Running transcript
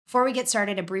Before we get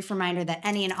started, a brief reminder that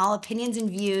any and all opinions and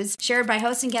views shared by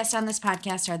hosts and guests on this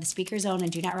podcast are the speaker's own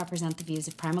and do not represent the views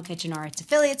of Primal Kitchen or its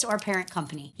affiliates or parent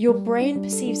company. Your brain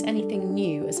perceives anything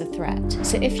new as a threat.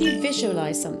 So if you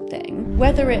visualize something,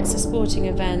 whether it's a sporting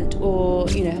event or,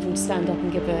 having to stand up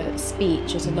and give a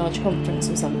speech at a large conference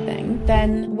or something,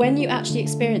 then when you actually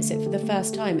experience it for the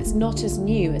first time, it's not as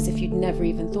new as if you'd never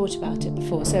even thought about it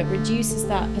before. So it reduces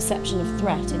that perception of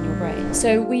threat in your brain.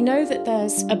 So we know that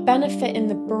there's a benefit in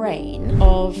the brain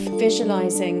of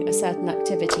visualizing a certain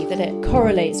activity, that it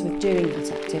correlates with doing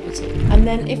that activity. And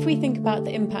then if we think about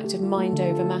the impact of mind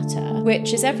over matter,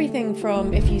 which is everything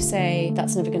from if you say,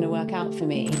 that's never going to work out for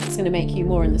me, it's going to make you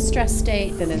more in the stress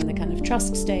state than in the kind of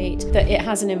trust state, that it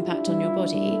has an impact on your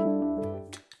body.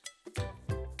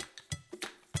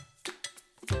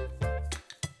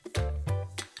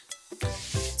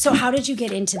 So how did you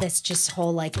get into this just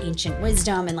whole ancient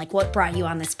wisdom and what brought you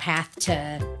on this path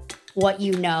to what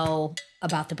you know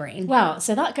about the brain? Well,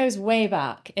 so that goes way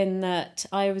back in that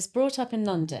I was brought up in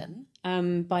London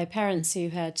by parents who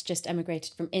had just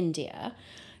emigrated from India.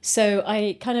 So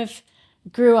I kind of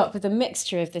grew up with a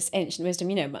mixture of this ancient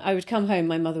wisdom. I would come home,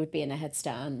 my mother would be in a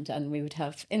headstand and we would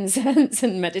have incense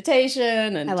and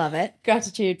meditation and I love it.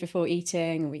 Gratitude before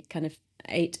eating. We kind of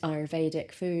ate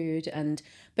Ayurvedic food.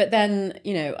 But then,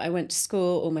 I went to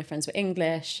school, all my friends were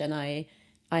English, and I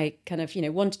kind of,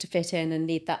 wanted to fit in and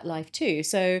lead that life too.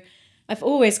 So I've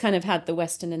always kind of had the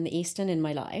Western and the Eastern in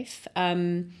my life.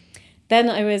 Then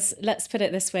I was, let's put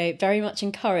it this way, very much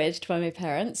encouraged by my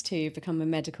parents to become a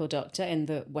medical doctor in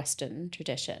the Western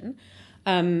tradition.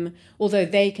 Although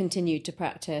they continued to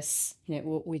practice,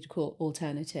 what we'd call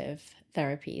alternative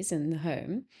therapies in the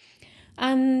home.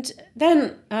 And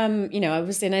then, I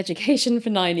was in education for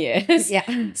 9 years.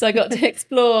 Yeah. So I got to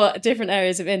explore different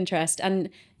areas of interest. And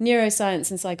neuroscience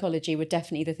and psychology were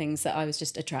definitely the things that I was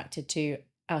just attracted to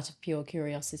out of pure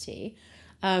curiosity.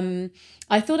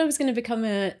 I thought I was going to become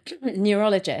a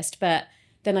neurologist, but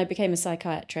then I became a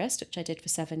psychiatrist, which I did for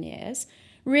 7 years.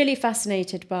 Really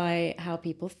fascinated by how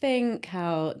people think,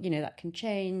 how, that can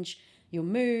change your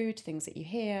mood, things that you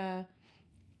hear.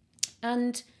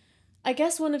 And I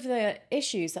guess one of the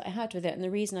issues that I had with it, and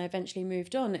the reason I eventually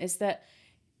moved on, is that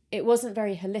it wasn't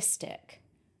very holistic.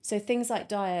 So things like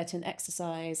diet and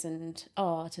exercise and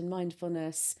art and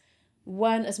mindfulness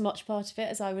weren't as much part of it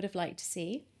as I would have liked to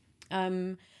see.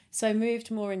 So I moved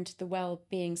more into the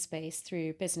well-being space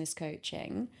through business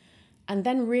coaching, and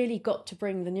then really got to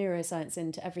bring the neuroscience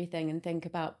into everything and think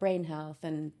about brain health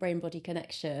and brain-body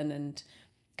connection and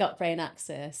gut-brain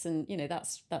axis. And,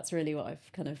 that's really what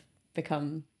I've kind of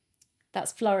become.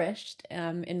 That's flourished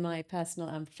in my personal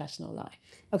and professional life.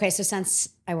 Okay, so since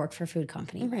I work for a food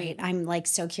company, right, I'm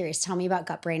so curious. Tell me about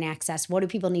gut-brain access. What do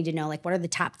people need to know? What are the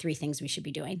top 3 things we should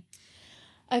be doing?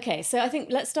 Okay, so I think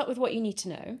let's start with what you need to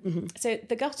know. Mm-hmm. So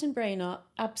the gut and brain are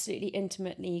absolutely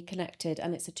intimately connected,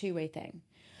 and it's a two-way thing.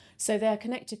 So they're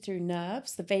connected through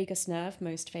nerves, the vagus nerve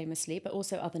most famously, but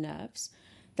also other nerves.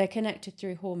 They're connected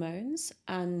through hormones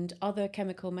and other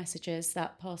chemical messages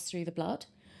that pass through the blood.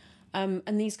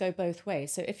 And these go both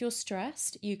ways. So if you're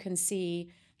stressed, you can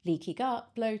see leaky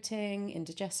gut, bloating,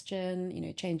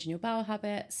 indigestion, change in your bowel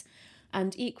habits.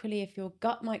 And equally, if your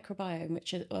gut microbiome,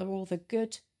 which are all the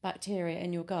good bacteria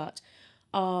in your gut,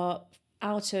 are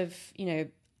out of,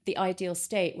 the ideal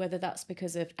state, whether that's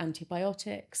because of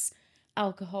antibiotics,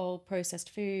 alcohol, processed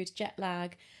food, jet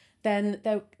lag, then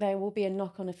there will be a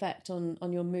knock-on effect on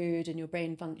your mood and your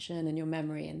brain function and your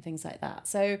memory and things like that.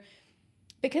 So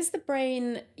because the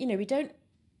brain,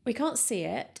 we can't see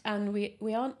it, and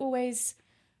we aren't always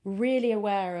really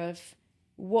aware of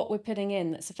what we're putting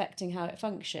in that's affecting how it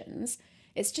functions,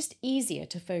 it's just easier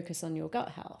to focus on your gut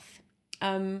health.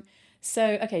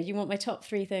 So, okay, you want my top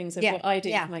 3 things of what I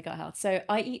do for my gut health. So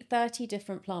I eat 30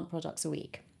 different plant products a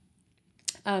week.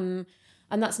 And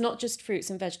that's not just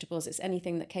fruits and vegetables, it's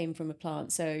anything that came from a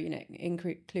plant. So,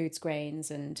 includes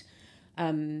grains and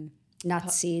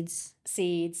nuts,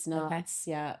 seeds, nuts,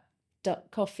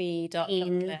 coffee, dark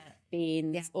chocolate,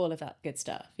 beans, all of that good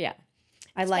stuff. Yeah.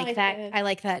 I like that. I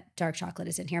like that dark chocolate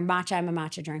is in here. Matcha, I'm a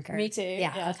matcha drinker. Me too.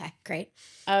 Yeah. Okay, great.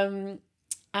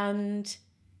 And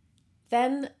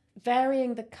then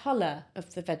varying the color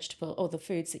of the vegetable or the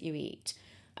foods that you eat.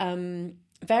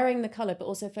 Varying the color, but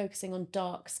also focusing on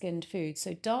dark-skinned foods.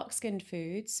 So dark-skinned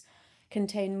foods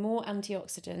contain more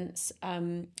antioxidants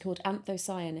called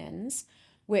anthocyanins,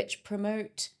 which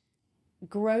promote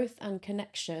growth and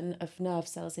connection of nerve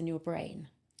cells in your brain.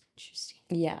 Interesting.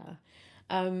 Yeah.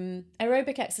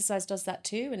 Aerobic exercise does that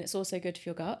too, and it's also good for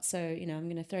your gut. So, I'm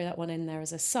going to throw that one in there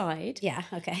as a side. Yeah,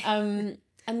 okay.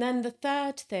 And then the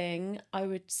third thing I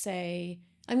would say,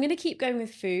 I'm going to keep going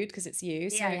with food because it's you.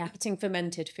 So Yeah. eating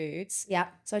fermented foods. Yeah.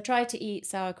 So I try to eat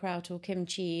sauerkraut or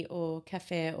kimchi or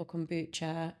kefir or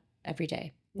kombucha every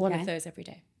day. One of those every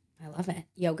day. I love it.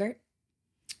 Yogurt?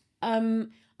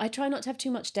 I try not to have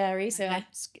too much dairy, so I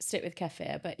stick with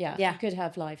kefir. But yeah, you could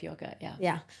have live yogurt. Yeah.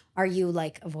 Yeah. Are you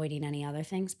like avoiding any other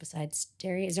things besides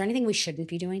dairy? Is there anything we shouldn't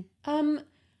be doing?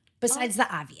 Besides the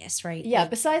obvious, right? Yeah,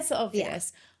 besides the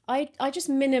obvious. I just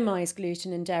minimize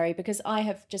gluten and dairy because I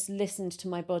have just listened to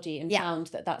my body and found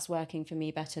that that's working for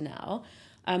me better now.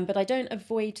 But I don't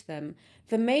avoid them.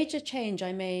 The major change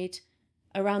I made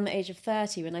around the age of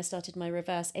 30 when I started my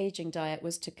reverse aging diet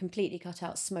was to completely cut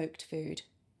out smoked food.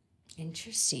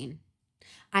 Interesting.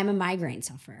 I'm a migraine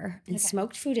sufferer, and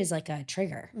smoked food is like a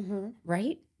trigger,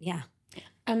 right? Yeah.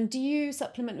 And do you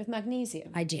supplement with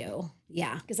magnesium? I do.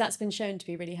 Yeah. Because that's been shown to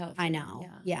be really helpful. I know.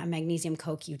 Yeah. Magnesium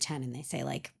CoQ10, and they say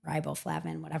like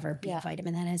riboflavin, whatever B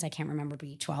vitamin that is. I can't remember,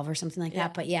 B12 or something like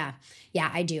that. But yeah,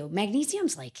 I do.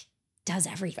 Magnesium's like does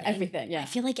everything. For everything, yeah. I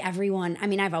feel like everyone, I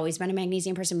mean, I've always been a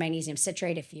magnesium person. Magnesium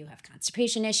citrate, if you have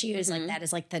constipation issues, like that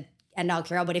is like the end all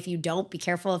cure all. But if you don't, be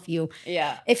careful if you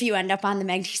end up on the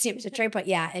magnesium citrate. But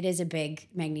yeah,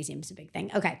 magnesium is a big thing.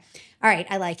 Okay. All right.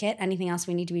 I like it. Anything else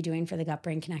we need to be doing for the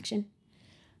gut-brain connection?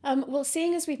 Well,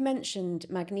 seeing as we've mentioned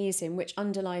magnesium, which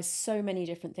underlies so many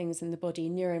different things in the body,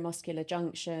 neuromuscular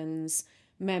junctions,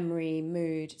 memory,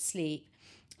 mood, sleep,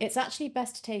 it's actually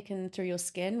best taken through your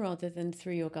skin rather than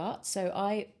through your gut. So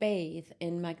I bathe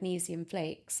in magnesium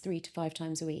flakes 3 to 5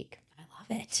 times a week. I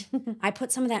love it. I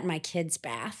put some of that in my kids'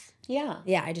 bath. Yeah.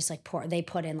 Yeah, I just like they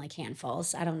put in like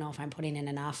handfuls. I don't know if I'm putting in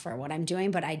enough or what I'm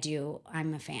doing, but I do.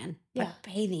 I'm a fan. But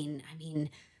bathing, I mean...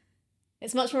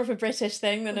 It's much more of a British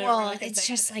thing than it's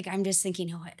just like, I'm just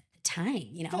thinking, at the time,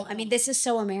 you know? I mean, this is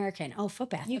so American. Oh, foot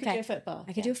bath. You could do a foot bath.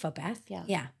 I could do a foot bath. Yeah.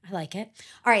 Yeah, I like it.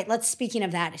 All right, speaking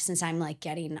of that, since I'm like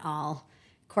getting all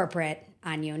corporate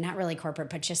on you, not really corporate,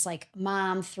 but just like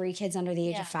mom, 3 kids under the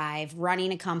age of 5,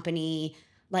 running a company,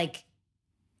 like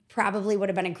probably would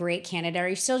have been a great candidate. Are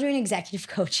you still doing executive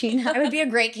coaching? I would be a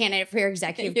great candidate for your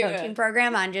executive coaching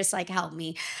program on just like help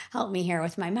me here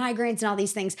with my migraines and all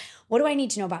these things. What do I need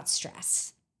to know about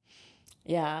stress?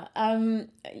 Yeah,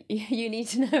 you need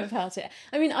to know about it.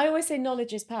 I mean, I always say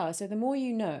knowledge is power. So the more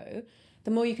you know,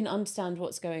 the more you can understand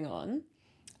what's going on,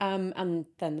 and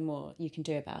then the more you can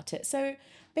do about it. So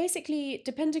basically,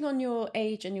 depending on your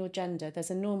age and your gender, there's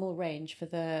a normal range for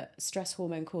the stress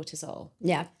hormone cortisol.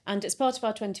 Yeah. And it's part of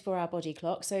our 24-hour body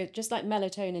clock. So just like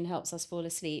melatonin helps us fall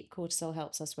asleep, cortisol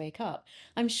helps us wake up.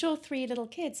 I'm sure 3 little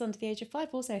kids under the age of 5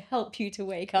 also help you to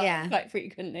wake up quite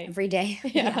frequently. Every day.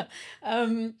 Yeah.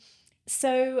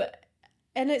 So,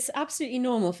 and it's absolutely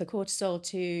normal for cortisol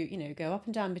to, go up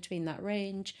and down between that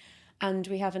range. And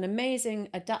we have an amazing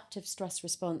adaptive stress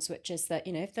response, which is that,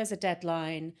 if there's a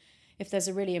deadline, if there's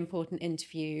a really important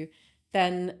interview,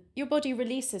 then your body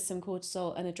releases some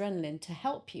cortisol and adrenaline to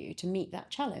help you to meet that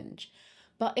challenge.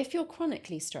 But if you're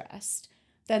chronically stressed,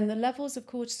 then the levels of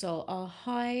cortisol are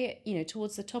high,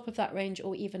 towards the top of that range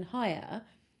or even higher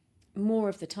more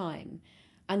of the time.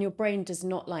 And your brain does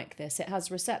not like this. It has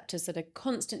receptors that are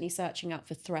constantly searching out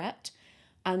for threat.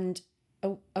 And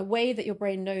a way that your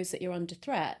brain knows that you're under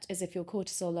threat is if your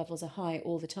cortisol levels are high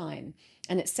all the time.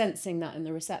 And it's sensing that in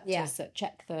the receptors that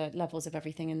check the levels of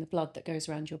everything in the blood that goes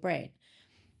around your brain.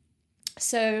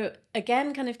 So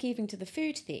again, kind of keeping to the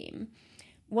food theme,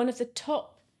 one of the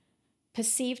top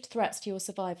perceived threats to your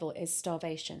survival is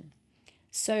starvation.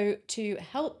 So to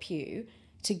help you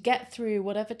to get through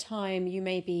whatever time you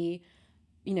may be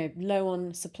low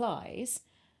on supplies,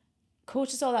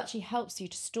 cortisol actually helps you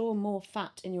to store more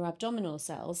fat in your abdominal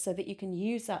cells so that you can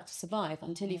use that to survive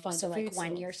until you find a food source. So like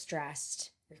when you're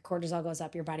stressed, your cortisol goes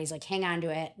up, your body's like, hang on to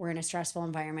it. We're in a stressful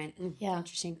environment. Yeah.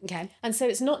 Interesting. Okay. And so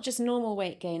it's not just normal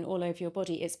weight gain all over your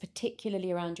body. It's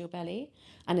particularly around your belly,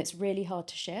 and it's really hard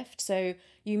to shift. So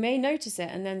you may notice it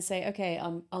and then say, okay,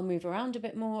 I'll move around a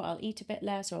bit more. I'll eat a bit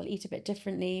less, or I'll eat a bit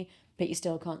differently, but you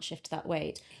still can't shift that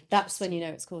weight. That's when you know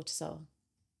it's cortisol.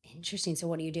 Interesting. So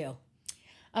what do you do?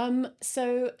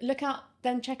 So check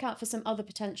out for some other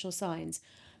potential signs.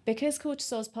 Because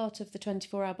cortisol is part of the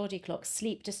 24-hour body clock,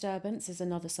 sleep disturbance is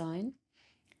another sign.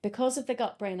 Because of the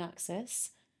gut-brain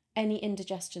axis, any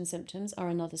indigestion symptoms are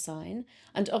another sign.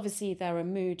 And obviously there are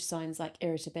mood signs like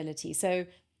irritability. So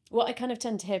what I kind of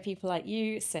tend to hear people like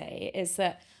you say is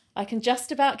that I can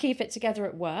just about keep it together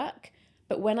at work,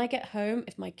 but when I get home,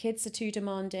 if my kids are too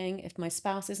demanding, if my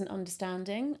spouse isn't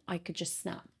understanding, I could just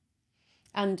snap.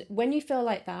 And when you feel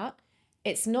like that,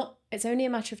 it's only a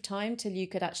matter of time till you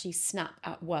could actually snap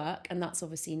at work, and that's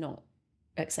obviously not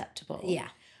acceptable. Yeah.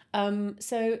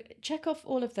 So check off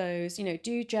all of those,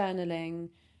 do journaling,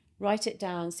 write it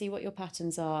down, see what your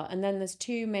patterns are. And then there's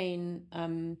two main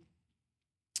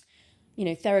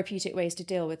therapeutic ways to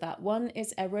deal with that. One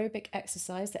is aerobic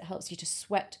exercise that helps you to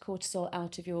sweat cortisol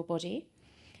out of your body.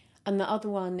 And the other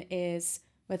one is,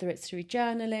 whether it's through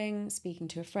journaling, speaking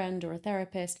to a friend or a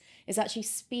therapist, is actually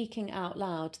speaking out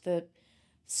loud the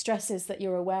stresses that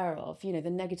you're aware of, the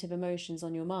negative emotions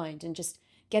on your mind, and just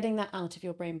getting that out of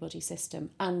your brain body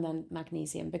system. And then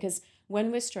magnesium, because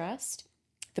when we're stressed,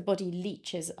 the body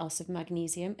leaches us of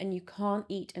magnesium, and you can't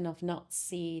eat enough nuts,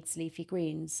 seeds, leafy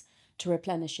greens to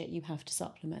replenish it. You have to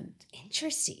supplement.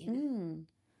 Interesting.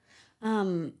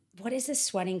 What is this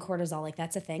sweating cortisol? Like,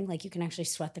 that's a thing? Like, you can actually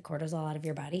sweat the cortisol out of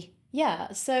your body?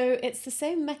 Yeah, so it's the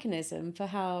same mechanism for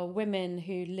how women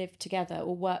who live together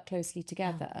or work closely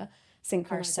together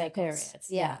synchronize their periods.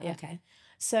 Yeah, okay.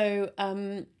 So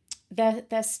they're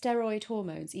steroid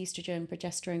hormones, estrogen,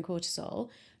 progesterone, cortisol.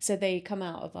 So they come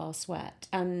out of our sweat.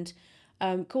 And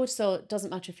cortisol, doesn't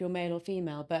matter if you're male or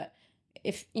female, but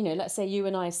if, let's say you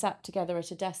and I sat together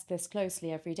at a desk this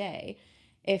closely every day,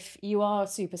 if you are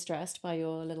super stressed by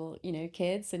your little,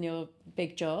 kids and your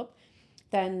big job,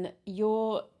 then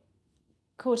your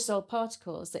cortisol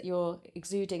particles that you're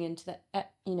exuding into the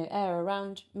air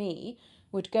around me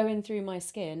would go in through my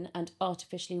skin and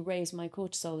artificially raise my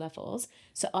cortisol levels.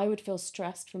 So I would feel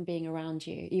stressed from being around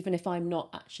you, even if I'm not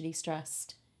actually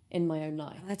stressed in my own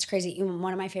life. That's crazy.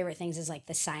 One of my favorite things is like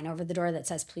the sign over the door that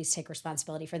says, "Please take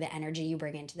responsibility for the energy you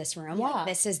bring into this room." Yeah. Like,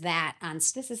 this is that on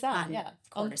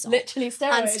cortisol. Literally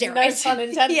steroids. On steroids. No pun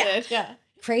intended. Yeah.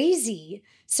 Crazy.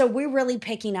 So we're really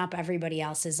picking up everybody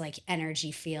else's like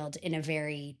energy field in a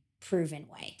very proven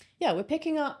way. Yeah, we're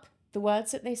picking up the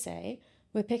words that they say.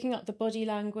 We're picking up the body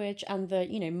language and the,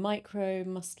 micro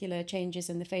muscular changes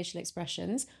in the facial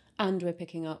expressions. And we're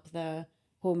picking up the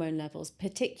hormone levels,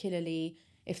 particularly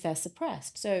if they're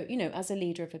suppressed. So, as a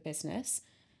leader of a business,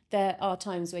 there are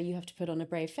times where you have to put on a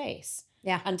brave face.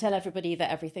 Yeah. And tell everybody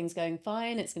that everything's going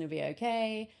fine, it's going to be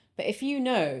okay. But if you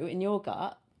know in your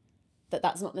gut that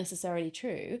that's not necessarily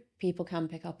true, people can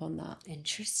pick up on that.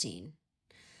 Interesting.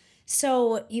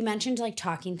 So you mentioned like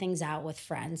talking things out with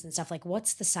friends and stuff. Like,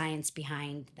 what's the science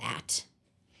behind that?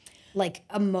 Like,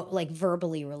 like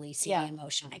verbally releasing the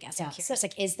emotion, I guess. I'm curious. So,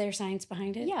 like, is there science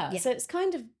behind it? Yeah. So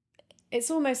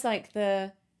it's almost like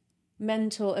the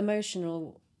mental,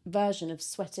 emotional version of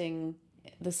sweating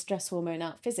the stress hormone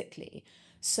out physically.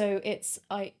 So it's,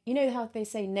 how they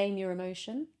say name your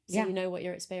emotion, so you know what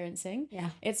you're experiencing. Yeah.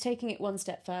 It's taking it one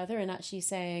step further and actually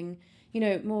saying,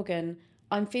 Morgan,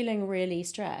 I'm feeling really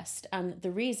stressed. And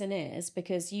the reason is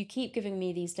because you keep giving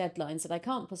me these deadlines that I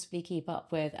can't possibly keep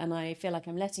up with. And I feel like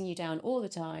I'm letting you down all the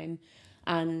time,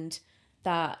 and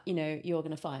that, you're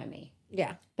going to fire me.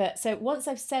 Yeah. But so once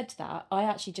I've said that, I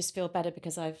actually just feel better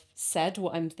because I've said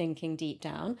what I'm thinking deep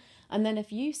down. And then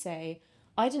if you say,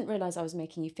 I didn't realize I was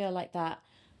making you feel like that,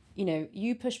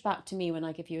 you push back to me when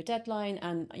I give you a deadline,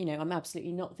 and, I'm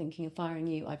absolutely not thinking of firing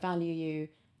you. I value you.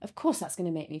 Of course, that's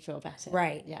going to make me feel better.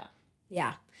 Right. Yeah.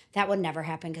 Yeah. That would never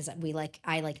happen because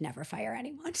I never fire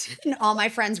anyone. And all my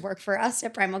friends work for us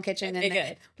at Primal Kitchen,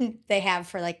 and they have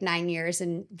for like 9 years.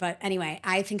 But anyway,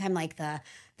 I think I'm like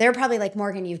they're probably like,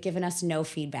 "Morgan, you've given us no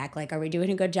feedback. Like, are we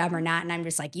doing a good job or not?" And I'm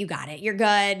just like, "You got it. You're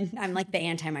good." I'm like the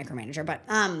anti-micromanager. But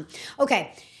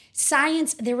okay.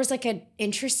 Science, there was like an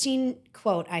interesting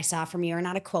quote I saw from you, or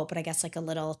not a quote, but I guess like a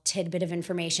little tidbit of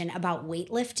information about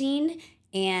weightlifting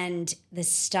and the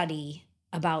study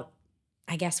about,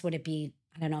 I guess, would it be,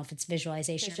 I don't know if it's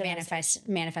visualization or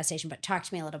manifestation, but talk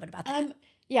to me a little bit about that.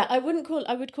 Yeah, I would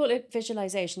call it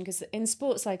visualization, because in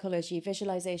sports psychology,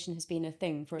 visualization has been a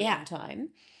thing for a long time.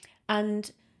 And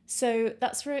so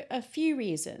that's for a few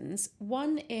reasons.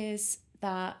 One is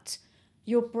that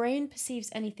your brain perceives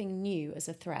anything new as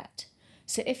a threat.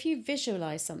 So if you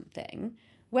visualize something,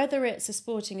 whether it's a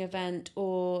sporting event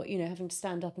or, having to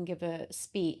stand up and give a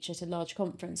speech at a large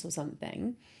conference or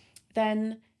something,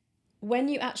 then when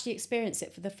you actually experience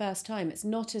it for the first time, it's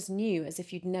not as new as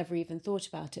if you'd never even thought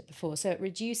about it before. So it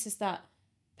reduces that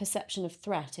perception of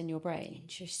threat in your brain.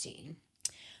 Interesting.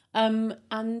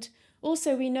 And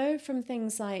also we know from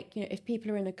things like, if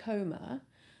people are in a coma,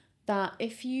 that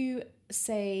if you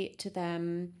say to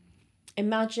them,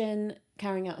 imagine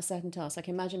carrying out a certain task, like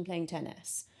imagine playing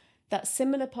tennis, that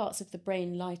similar parts of the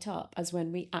brain light up as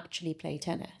when we actually play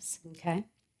tennis. Okay.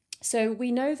 So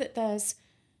we know that there's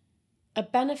a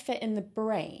benefit in the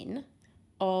brain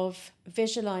of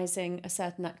visualizing a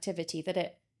certain activity, that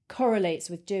it correlates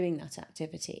with doing that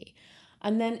activity.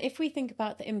 And then if we think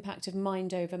about the impact of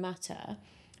mind over matter,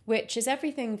 which is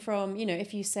everything from,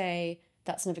 if you say,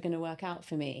 that's never going to work out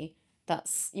for me,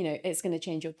 That's, it's going to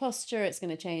change your posture. It's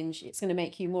going to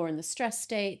make you more in the stress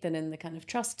state than in the kind of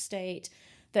trust state,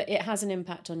 that it has an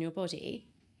impact on your body.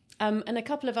 And a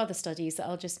couple of other studies that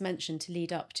I'll just mention to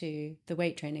lead up to the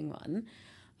weight training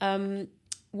one.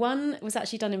 One was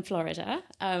actually done in Florida.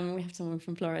 We have someone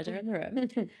from Florida in the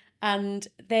room. And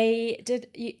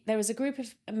there was a group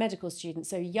of medical students,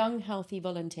 so young, healthy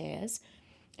volunteers,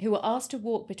 who were asked to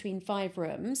walk between 5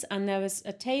 rooms. And there was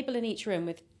a table in each room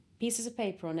with pieces of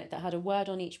paper on it that had a word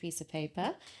on each piece of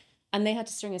paper. And they had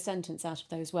to string a sentence out of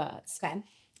those words. Okay.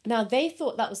 Now, they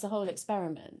thought that was the whole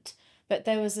experiment. But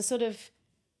there was a sort of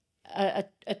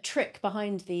a trick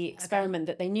behind the experiment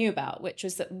that they knew about, which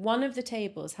was that one of the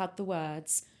tables had the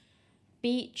words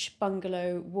beach,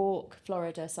 bungalow, walk,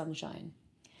 Florida, sunshine.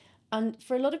 And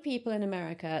for a lot of people in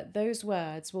America, those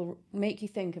words will make you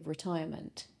think of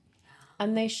retirement.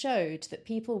 And they showed that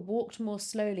people walked more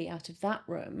slowly out of that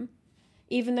room,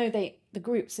 even though the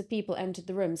groups of people entered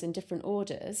the rooms in different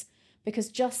orders, because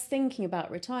just thinking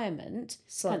about retirement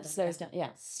slows down. Yeah.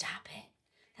 Stop it.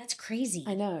 That's crazy.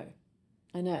 I know.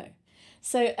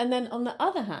 So, and then on the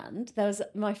other hand, there was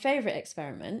my favorite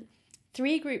experiment.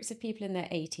 3 groups of people in their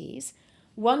 80s.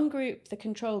 One group, the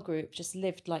control group, just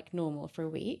lived like normal for a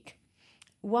week.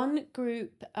 One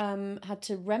group had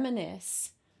to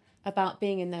reminisce about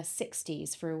being in their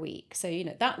 60s for a week. So,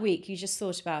 that week you just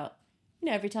thought about,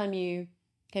 every time you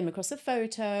came across a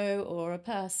photo or a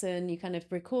person, you kind of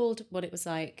recalled what it was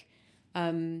like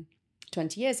 20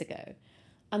 years ago.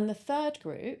 And the third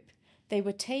group, they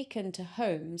were taken to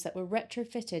homes that were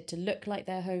retrofitted to look like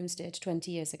their homes did 20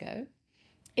 years ago.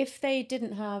 If they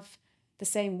didn't have the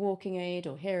same walking aid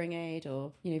or hearing aid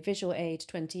or visual aid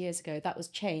 20 years ago, that was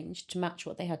changed to match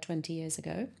what they had 20 years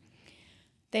ago.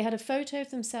 They had a photo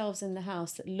of themselves in the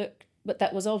house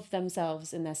that was of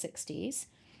themselves in their 60s,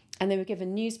 and they were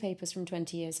given newspapers from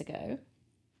 20 years ago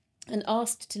and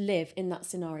asked to live in that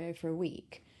scenario for a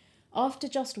week. After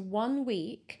just 1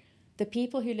 week, the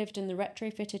people who lived in the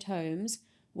retrofitted homes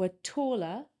were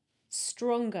taller,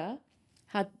 stronger,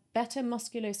 had better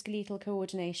musculoskeletal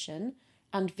coordination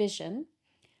and vision,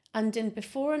 and in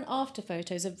before and after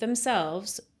photos of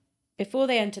themselves before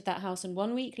they entered that house and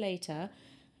 1 week later,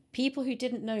 people who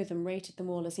didn't know them rated them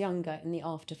all as younger in the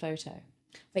after photo.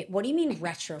 Wait, what do you mean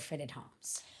retrofitted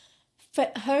homes? For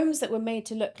homes that were made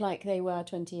to look like they were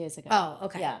 20 years ago. Oh,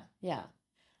 okay. Yeah.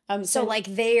 So like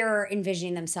they're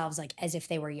envisioning themselves like as if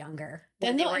they were younger.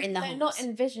 They're not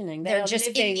envisioning. They're just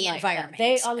in the environment.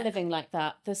 They are living like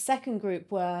that. The second group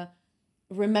were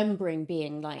remembering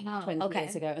being like 20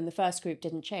 years ago, and the first group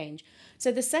didn't change.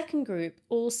 So the second group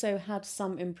also had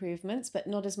some improvements, but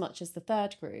not as much as the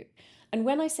third group. And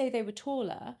when I say they were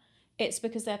taller, it's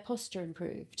because their posture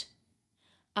improved.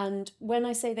 And when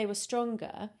I say they were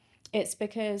stronger, it's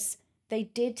because they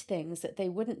did things that they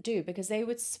wouldn't do, because they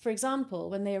would, for example,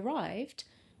 when they arrived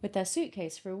with their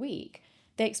suitcase for a week,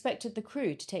 they expected the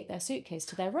crew to take their suitcase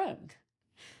to their room.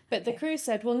 But the crew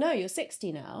said, well, no, you're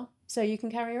 60 now, so you can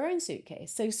carry your own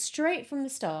suitcase. So straight from the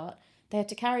start, they had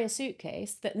to carry a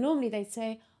suitcase that normally they'd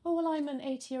say, oh, well, I'm an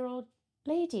 80-year-old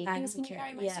lady. Can you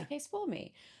carry my suitcase for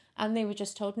me? And they were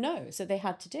just told no, so they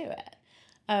had to do it.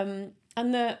 And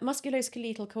the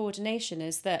musculoskeletal coordination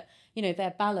is that,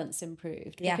 their balance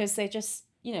improved because they just,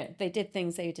 they did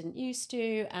things they didn't used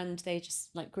to, and they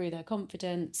just like grew their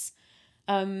confidence.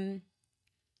 And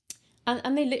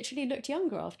they literally looked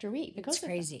younger after a week because it's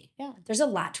crazy. Yeah. There's a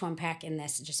lot to unpack in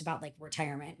this just about like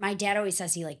retirement. My dad always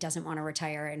says he like doesn't want to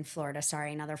retire in Florida.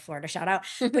 Sorry, another Florida shout out.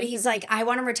 But he's like, I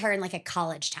want to retire in like a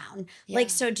college town. Yeah. Like,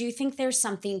 so do you think there's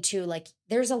something to like,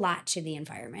 there's a lot to the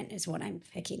environment is what I'm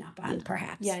picking up on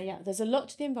perhaps. Yeah. There's a lot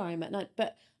to the environment.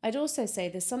 But I'd also say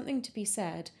there's something to be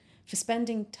said for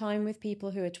spending time with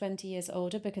people who are 20 years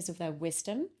older because of their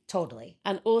wisdom. Totally.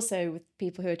 And also with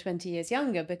people who are 20 years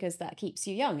younger, because that keeps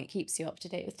you young. It keeps you up to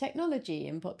date with technology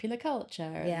and popular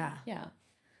culture. Yeah.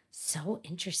 So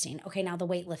interesting. Okay, now the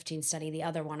weightlifting study, the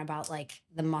other one about like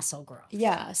the muscle growth.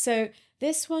 Yeah. So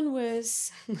this one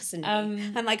was... Listen to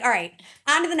me. I'm like, all right,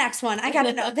 on to the next one. I got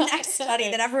to know the next study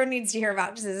that everyone needs to hear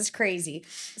about because this is crazy.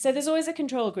 So there's always a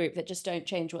control group that just don't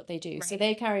change what they do. Right. So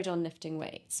they carried on lifting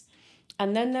weights.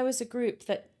 And then there was a group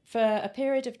that for a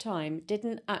period of time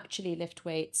didn't actually lift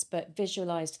weights, but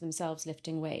visualized themselves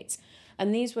lifting weights.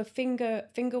 And these were finger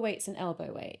weights and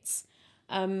elbow weights.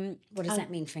 What does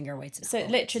that mean, finger weights? So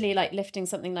literally like lifting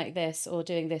something like this or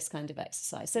doing this kind of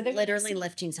exercise. So they literally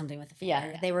lifting something with a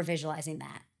finger. Yeah. They were visualizing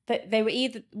that. They were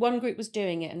either, one group was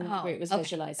doing it and one group was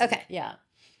visualizing it. Yeah.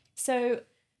 So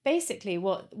basically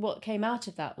what came out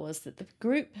of that was that the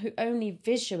group who only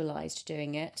visualized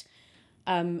doing it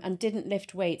and didn't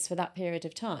lift weights for that period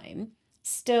of time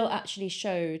still actually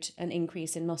showed an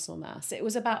increase in muscle mass. It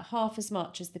was about half as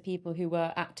much as the people who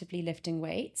were actively lifting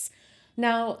weights.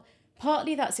 Now,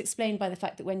 partly that's explained by the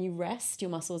fact that when you rest,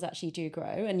 your muscles actually do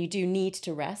grow, and you do need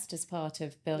to rest as part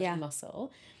of building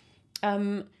muscle.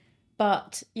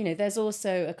 But, there's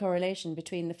also a correlation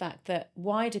between the fact that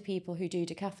why do people who do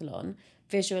decathlon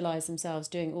visualize themselves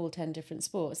doing all 10 different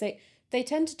sports? They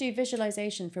tend to do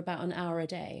visualization for about an hour a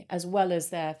day, as well as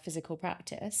their physical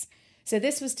practice. So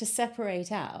this was to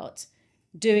separate out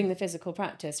doing the physical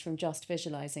practice from just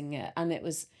visualizing it. And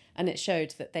it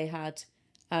showed that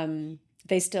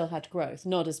they still had growth,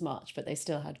 not as much, but they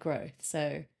still had growth.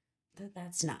 So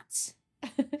that's nuts.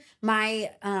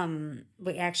 My,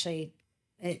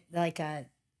 like a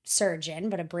surgeon,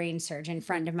 but a brain surgeon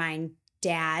friend of mine,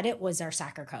 dad was our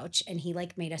soccer coach, and he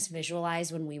like made us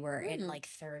visualize when we were in like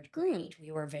third grade.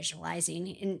 We were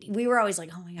visualizing, and we were always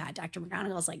like, oh my God, Dr.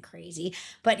 McGonagall's like crazy.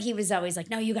 But he was always like,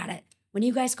 no, you got it. When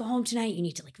you guys go home tonight, you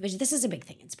need to like this is a big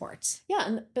thing in sports.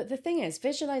 Yeah, but the thing is,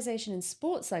 visualization in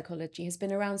sports psychology has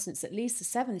been around since at least the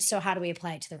 70s. So how do we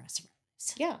apply it to the rest of our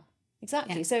lives? Yeah,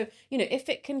 exactly. Yeah. So, if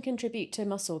it can contribute to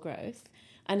muscle growth,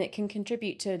 and it can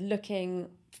contribute to looking,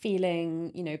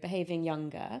 feeling, behaving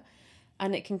younger,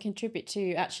 and it can contribute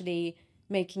to actually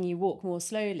making you walk more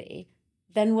slowly,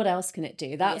 then what else can it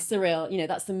do? That's the real,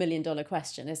 that's the $1 million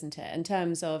question, isn't it? In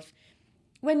terms of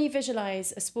when you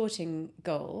visualize a sporting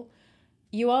goal,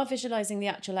 you are visualizing the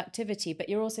actual activity, but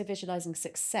you're also visualizing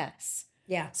success.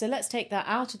 Yeah. So let's take that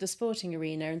out of the sporting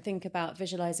arena and think about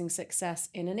visualizing success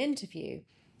in an interview,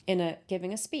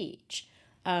 giving a speech,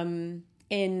 in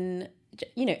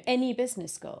any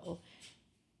business goal.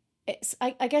 It's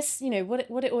I guess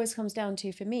what it always comes down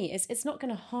to for me is it's not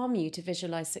going to harm you to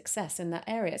visualize success in that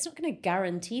area. It's not going to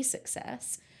guarantee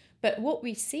success, but what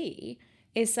we see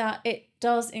is that it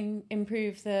does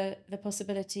improve the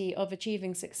possibility of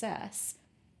achieving success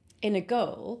in a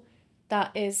goal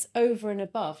that is over and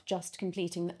above just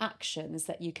completing the actions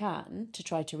that you can to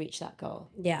try to reach that goal.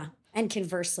 Yeah. And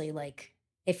conversely, like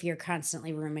if you're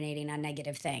constantly ruminating on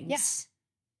negative things,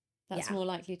 that's more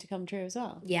likely to come true as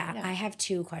well. Yeah. I have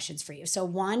 2 questions for you. So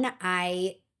one,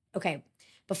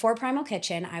 before Primal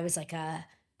Kitchen, I was like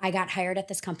I got hired at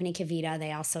this company, Kavita.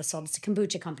 They also sold, it's a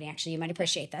kombucha company, actually. You might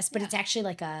appreciate this, but it's actually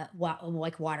like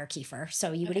like water kefir.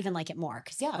 So you would even like it more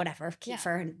because whatever,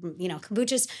 kefir, and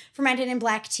kombucha's fermented in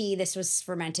black tea. This was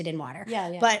fermented in water.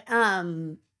 Yeah. But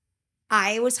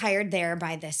I was hired there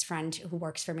by this friend who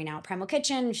works for me now at Primal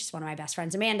Kitchen. She's one of my best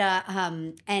friends, Amanda.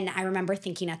 And I remember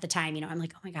thinking at the time, I'm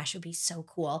like, oh my gosh, it would be so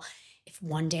cool if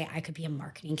one day I could be a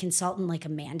marketing consultant like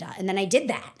Amanda. And then I did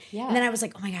that. Yeah. And then I was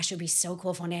like, oh my gosh, it would be so cool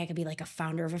if one day I could be like a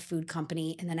founder of a food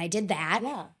company. And then I did that.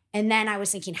 Yeah. And then I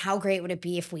was thinking, how great would it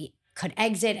be if we could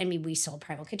exit? I mean, we sold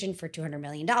Primal Kitchen for $200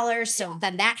 million. So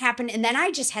then that happened. And then I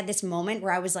just had this moment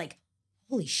where I was like,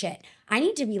 holy shit, I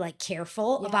need to be like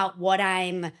careful about what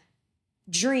I'm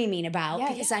dreaming about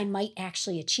because I might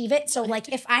actually achieve it. So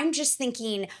like if I'm just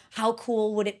thinking, how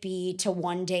cool would it be to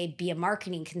one day be a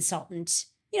marketing consultant?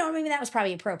 Maybe that was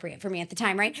probably appropriate for me at the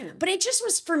time, right? Mm-hmm. But it just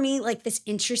was for me like this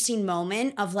interesting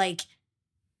moment of like,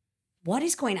 what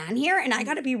is going on here? And I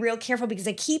got to be real careful because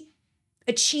I keep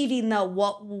achieving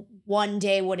what one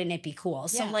day wouldn't it be cool?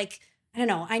 So like, I don't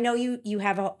know. I know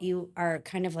you are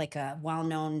kind of like a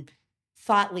well-known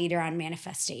thought leader on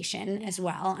manifestation as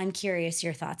well. I'm curious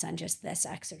your thoughts on just this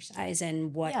exercise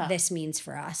and what this means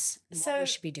for us and what we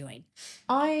should be doing.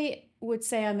 I would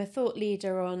say I'm a thought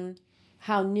leader on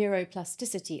how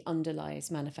neuroplasticity underlies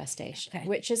manifestation,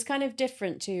 which is kind of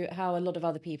different to how a lot of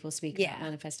other people speak about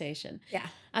manifestation. Yeah.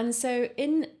 And so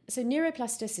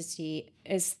neuroplasticity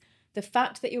is the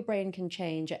fact that your brain can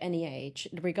change at any age,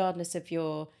 regardless of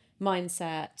your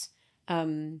mindset,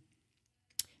 and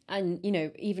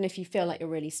even if you feel like you're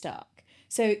really stuck.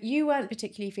 So you weren't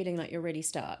particularly feeling like you're really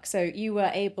stuck. So you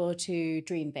were able to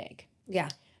dream big. Yeah.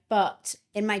 But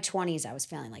in my 20s, I was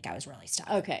feeling like I was really stuck.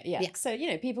 Okay, yeah. So,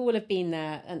 people will have been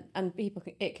there and people,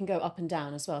 it can go up and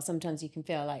down as well. Sometimes you can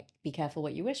feel like, be careful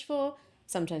what you wish for.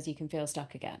 Sometimes you can feel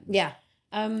stuck again. Yeah.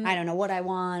 I don't know what I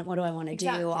want. What do I want to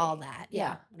do? All that.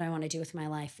 Yeah. What do I want to do with my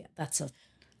life? Yeah,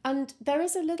 And there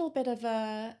is a little bit of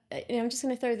I'm just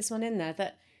going to throw this one in there,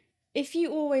 that if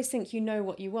you always think you know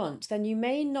what you want, then you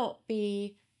may not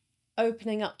be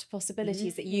opening up to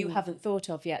possibilities that you haven't thought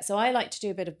of yet. So I like to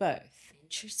do a bit of both.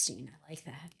 Interesting. I like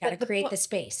that. Got to create the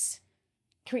space.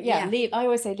 I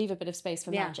always say leave a bit of space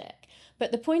for magic.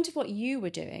 But the point of what you were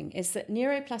doing is that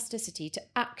neuroplasticity, to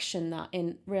action that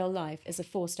in real life, is a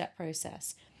 4-step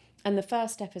process. And the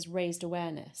first step is raised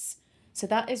awareness. So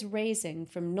that is raising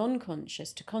from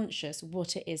non-conscious to conscious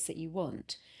what it is that you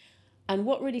want. And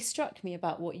what really struck me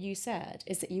about what you said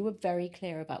is that you were very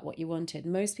clear about what you wanted.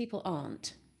 Most people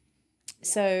aren't. Yeah.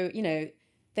 So, you know,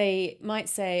 they might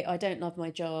say, I don't love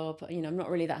my job. You know, I'm not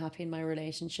really that happy in my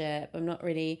relationship. I'm not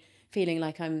really feeling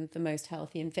like I'm the most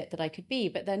healthy and fit that I could be,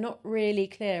 but they're not really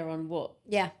clear on what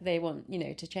they want, you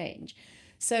know, to change.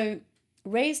 So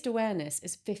raised awareness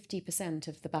is 50%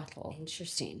 of the battle.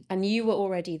 Interesting. And you were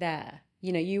already there.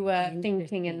 You know, you were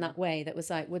thinking in that way that was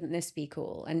like, wouldn't this be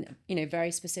cool? And, you know, very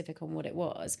specific on what it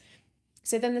was.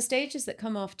 So then the stages that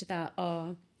come after that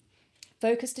are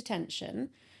focused attention,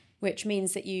 which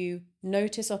means that you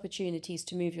notice opportunities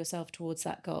to move yourself towards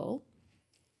that goal.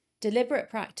 Deliberate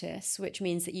practice, which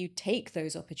means that you take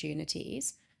those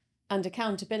opportunities. And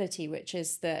accountability, which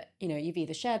is that, you know, you've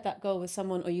either shared that goal with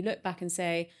someone or you look back and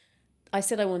say, I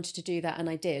said I wanted to do that and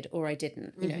I did, or I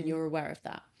didn't, you know, and you're aware of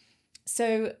that.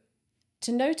 So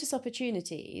to notice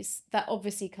opportunities, that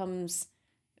obviously comes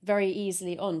very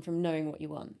easily on from knowing what you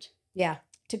want. Yeah.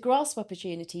 To grasp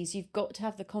opportunities, you've got to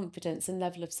have the confidence and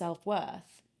level of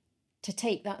self-worth to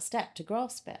take that step to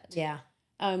grasp it. Yeah.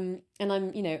 And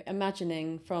I'm, you know,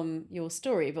 imagining from your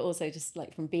story, but also just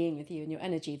like from being with you and your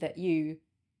energy, that you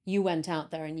went out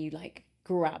there and you like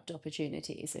grabbed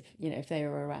opportunities if they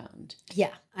were around.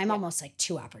 Yeah. I'm almost like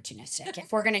too opportunistic.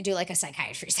 If we're going to do like a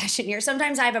psychiatry session here,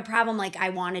 sometimes I have a problem. Like I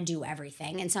want to do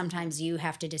everything. And sometimes you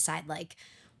have to decide like,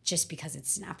 just because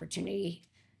it's an opportunity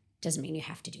doesn't mean you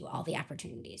have to do all the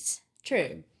opportunities.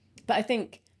 True. But I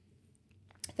think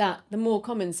that the more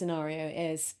common scenario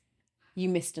is you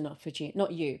missed an opportunity,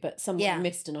 not you, but someone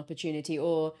missed an opportunity,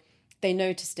 or they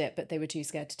noticed it, but they were too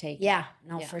scared to take it. Yeah,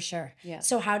 for sure. Yeah.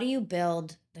 So how do you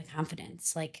build the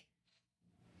confidence? Like,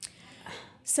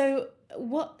 so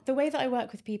the way that I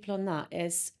work with people on that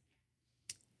is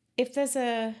if there's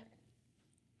a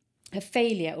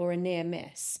failure or a near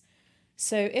miss.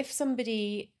 So if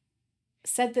somebody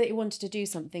said that they wanted to do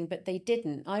something, but they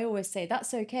didn't, I always say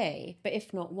that's okay, but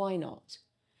if not, why not?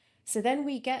 So then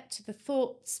we get to the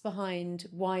thoughts behind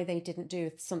why they didn't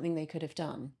do something they could have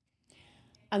done.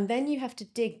 And then you have to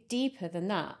dig deeper than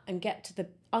that and get to the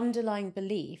underlying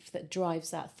belief that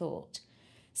drives that thought.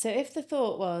 So if the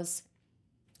thought was,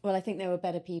 well, I think there were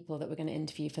better people that were going to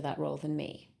interview for that role than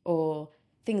me, or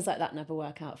things like that never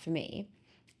work out for me,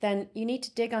 then you need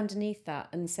to dig underneath that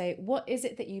and say, what is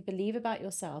it that you believe about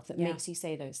yourself that makes you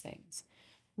say those things?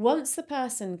 Once the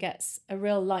person gets a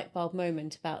real light bulb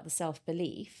moment about the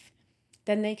self-belief,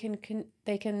 then they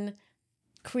can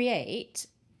create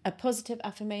a positive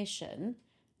affirmation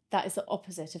that is the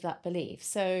opposite of that belief.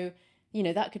 So, you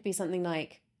know, that could be something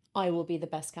like, I will be the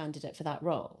best candidate for that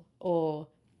role, or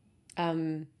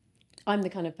I'm the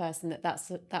kind of person that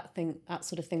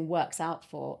sort of thing works out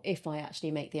for if I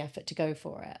actually make the effort to go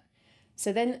for it.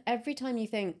 So then every time you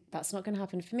think that's not going to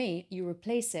happen for me, you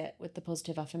replace it with the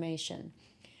positive affirmation.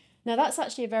 Now that's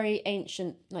actually a very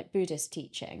ancient, like Buddhist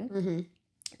teaching,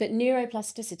 but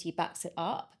neuroplasticity backs it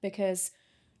up, because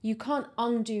you can't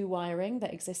undo wiring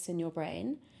that exists in your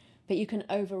brain, but you can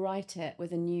overwrite it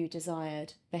with a new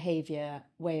desired behavior,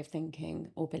 way of thinking,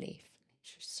 or belief.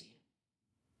 Interesting.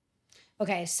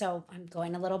 Okay, so I'm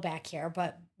going a little back here,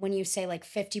 but when you say like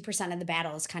 50% of the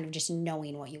battle is kind of just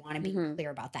knowing what you want to be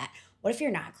clear about that. What if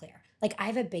you're not clear? Like I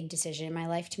have a big decision in my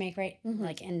life to make, right?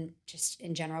 Like just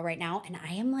in general right now. And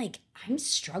I'm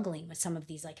struggling with some of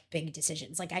these like big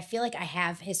decisions. Like I feel like I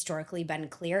have historically been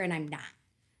clear and I'm not.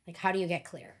 Like, how do you get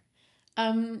clear?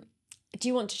 Do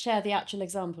you want to share the actual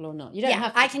example or not? You don't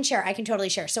have to. I can share. I can totally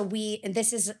share. So we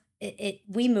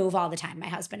move all the time. My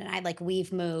husband and I, like,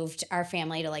 we've moved our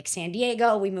family to like San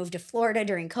Diego. We moved to Florida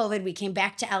during COVID. We came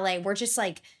back to LA. We're just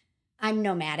like, I'm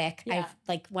nomadic. Yeah. I've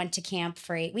like went to camp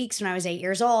for 8 weeks when I was 8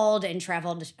 years old and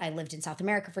traveled. I lived in South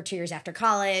America for 2 years after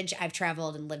college. I've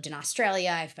traveled and lived in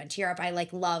Australia. I've been to Europe. I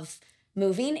like love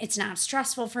moving. It's not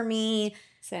stressful for me.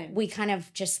 Same. We kind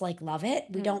of just like love it.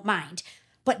 We don't mind.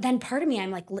 But then part of me,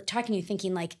 I'm like talking to you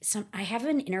thinking like I have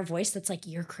an inner voice that's like,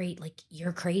 you're great. Like,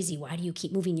 you're crazy. Why do you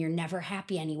keep moving? You're never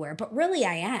happy anywhere. But really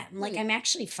I am. Like, I'm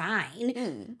actually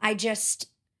fine.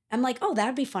 I'm like, oh, that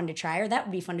would be fun to try, or that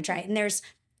would be fun to try. And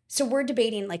so we're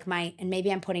debating like and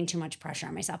maybe I'm putting too much pressure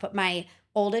on myself, but my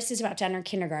oldest is about to enter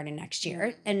kindergarten next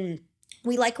year. And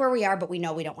we like where we are, but we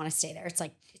know we don't want to stay there. It's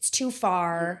like, it's too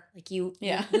far. Like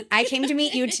I came to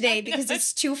meet you today because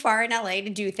it's too far in LA to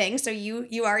do things. So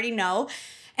you already know.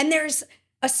 And there's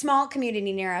a small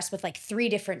community near us with like 3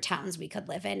 different towns we could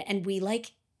live in. And we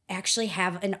like actually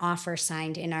have an offer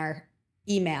signed in our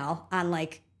email on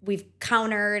like, we've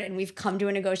countered and we've come to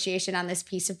a negotiation on this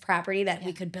piece of property that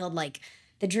we could build like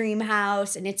the dream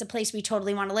house and it's a place we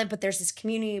totally want to live, but there's this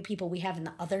community of people we have in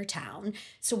the other town.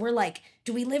 So we're like,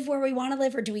 do we live where we want to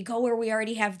live or do we go where we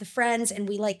already have the friends? And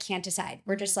we like can't decide.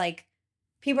 We're just like,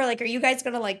 people are like, are you guys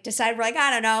going to like decide? We're like, I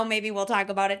don't know. Maybe we'll talk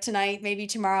about it tonight, maybe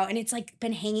tomorrow. And it's like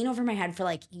been hanging over my head for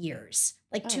like years,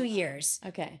 like 2 years.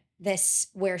 Okay. This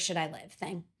where should I live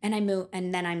thing. And I move,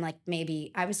 and then I'm like,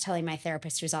 maybe I was telling my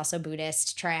therapist who's also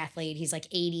Buddhist, triathlete. He's like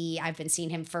 80. I've been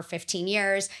seeing him for 15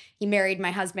 years. He married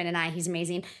my husband and I. He's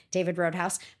amazing, David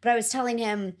Roadhouse. But I was telling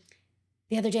him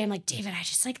the other day, I'm like, David, I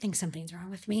just like think something's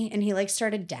wrong with me. And he like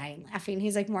started dying laughing.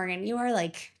 He's like, Morgan, you are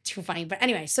like too funny. But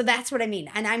anyway, so that's what I mean.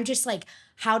 And I'm just like,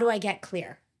 how do I get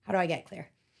clear? How do I get clear?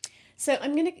 So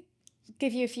I'm going to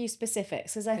give you a few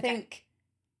specifics because I think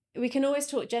we can always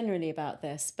talk generally about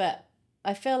this, but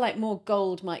I feel like more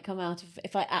gold might come out of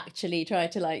if I actually try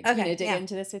to like dig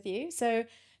into this with you. So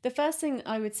the first thing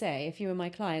I would say if you were my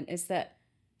client is that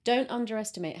don't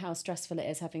underestimate how stressful it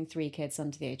is having 3 kids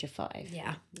under the age of 5.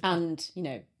 Yeah. And,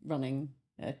 running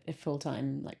a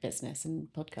full-time like business and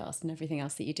podcast and everything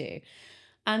else that you do.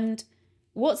 And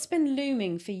what's been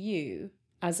looming for you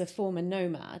as a former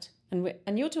nomad,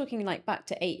 and you're talking like back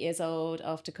to 8 years old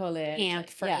after college. Camp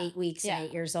for 8 weeks,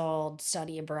 8 years old,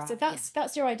 study abroad. So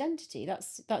that's your identity.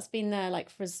 That's been there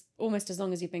like for almost as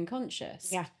long as you've been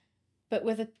conscious. Yeah. But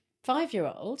with a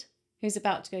 5-year-old who's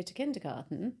about to go to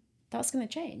kindergarten, that's going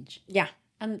to change. Yeah.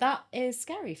 And that is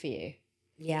scary for you.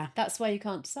 Yeah. That's why you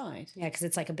can't decide. Yeah, because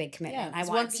it's like a big commitment. Yeah. I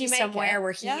want to be somewhere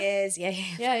where he is.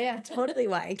 Yeah. Totally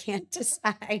why I can't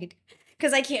decide.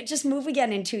 Because I can't just move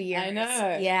again in 2 years. I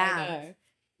know. Yeah.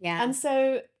 Yeah. And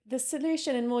so the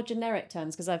solution in more generic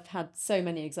terms, because I've had so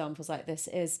many examples like this,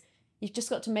 is you've just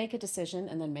got to make a decision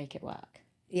and then make it work.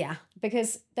 Yeah.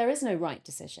 Because there is no right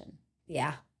decision.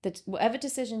 Yeah. That whatever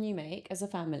decision you make as a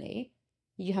family,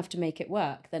 you have to make it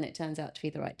work. Then it turns out to be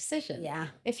the right decision. Yeah.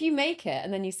 If you make it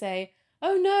and then you say,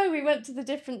 oh no, we went to the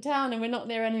different town and we're not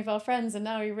near any of our friends and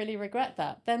now we really regret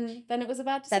that, then it was a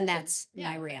bad decision. Then that's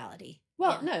my reality.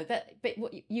 Well, no, but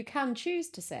what you can choose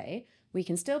to say, we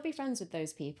can still be friends with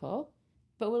those people,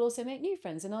 but we'll also make new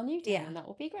friends in our new town and that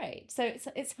will be great. So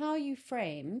it's how you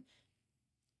frame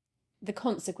the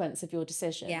consequence of your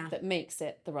decision that makes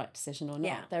it the right decision or not.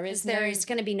 Yeah. There is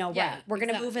going to be no right. We're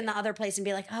going to move in the other place and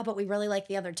be like, oh, but we really like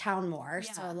the other town more.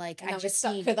 Yeah. So like, I just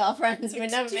stuck with our friends. We're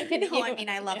never making it. I mean,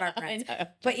 I love our friends.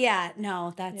 But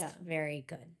that's very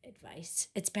good advice.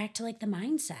 It's back to like the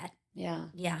mindset. Yeah.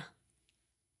 Yeah.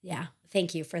 Yeah.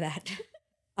 Thank you for that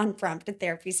unprompted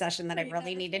therapy session that I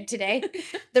really needed today.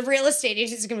 The real estate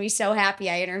agent is going to be so happy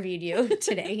I interviewed you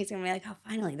today. He's going to be like, oh,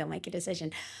 finally they'll make a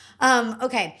decision.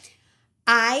 Okay.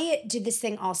 I did this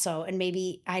thing also, and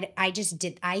maybe I used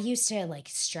to like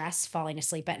stress falling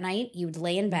asleep at night. You would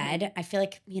lay in bed. I feel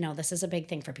like, this is a big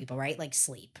thing for people, right? Like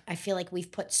sleep. I feel like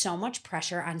we've put so much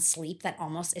pressure on sleep that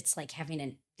almost it's like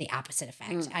having the opposite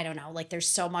effect. I don't know. Like there's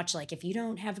so much like if you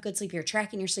don't have a good sleep, you're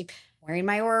tracking your sleep, wearing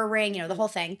my Oura ring, the whole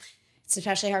thing. It's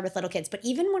especially hard with little kids. But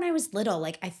even when I was little,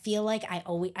 like I feel like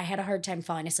I had a hard time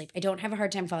falling asleep. I don't have a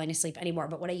hard time falling asleep anymore.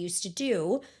 But what I used to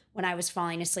do when I was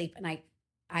falling asleep and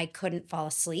I couldn't fall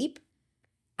asleep,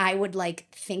 I would like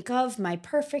think of my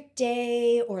perfect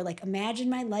day or like imagine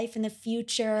my life in the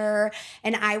future.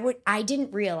 And I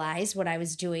didn't realize what I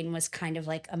was doing was kind of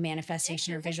like a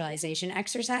manifestation or visualization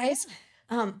exercise.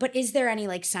 But is there any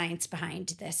like science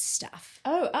behind this stuff?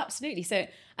 Oh, absolutely. So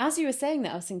as you were saying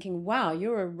that, I was thinking, wow,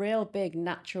 you're a real big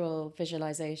natural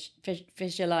visualizer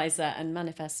and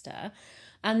manifester.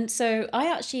 And so I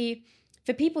actually,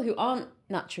 for people who aren't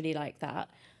naturally like that,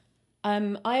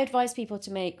 I advise people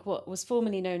to make what was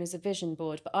formerly known as a vision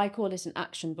board, but I call it an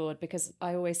action board because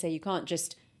I always say you can't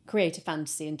just create a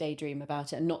fantasy and daydream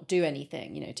about it and not do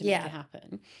anything, to make it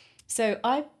happen. So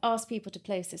I ask people to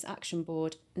place this action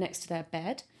board next to their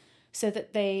bed so that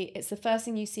it's the first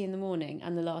thing you see in the morning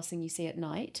and the last thing you see at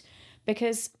night,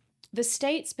 because the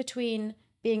states between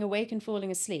being awake and falling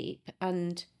asleep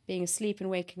and being asleep and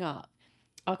waking up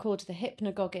are called the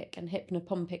hypnagogic and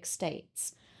hypnopompic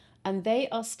states. And they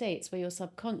are states where your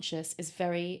subconscious is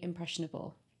very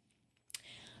impressionable.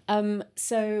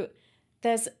 So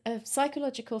there's a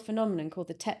psychological phenomenon called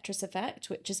the Tetris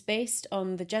effect, which is based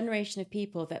on the generation of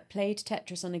people that played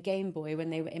Tetris on a Game Boy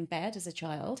when they were in bed as a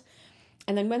child.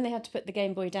 And then when they had to put the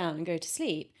Game Boy down and go to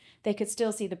sleep, they could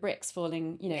still see the bricks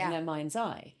falling, in their mind's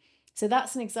eye. So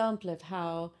that's an example of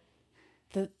how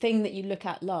the thing that you look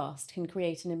at last can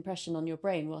create an impression on your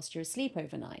brain whilst you're asleep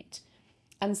overnight.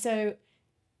 And so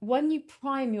when you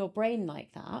prime your brain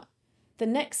like that, the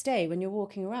next day when you're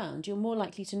walking around, you're more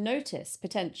likely to notice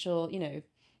potential,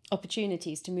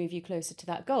 opportunities to move you closer to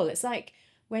that goal. It's like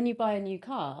when you buy a new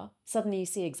car, suddenly you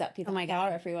see exactly the my car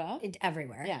God. everywhere.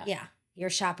 Everywhere. Yeah. Yeah. You're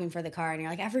shopping for the car and you're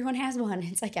like, everyone has one.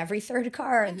 It's like every third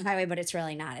car in the highway, but it's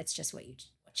really not. It's just what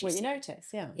you see. notice.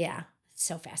 Yeah. Yeah. It's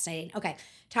so fascinating. Okay.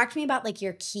 Talk to me about like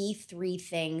your key 3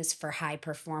 things for high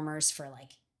performers for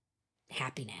like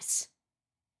happiness.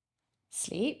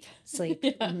 Sleep.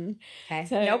 Yeah. Okay.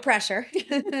 So, no pressure.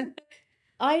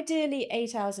 Ideally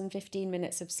 8 hours and 15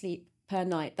 minutes of sleep per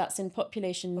night. That's in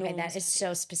population norms. Okay, that is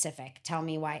so specific. Tell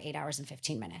me why 8 hours and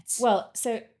 15 minutes. Well,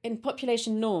 so in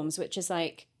population norms, which is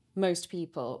like most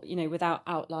people, without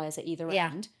outliers at either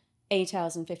end, 8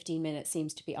 hours and 15 minutes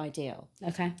seems to be ideal.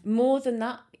 Okay. More than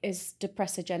that is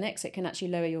depressogenic, so it can actually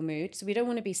lower your mood. So we don't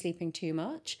want to be sleeping too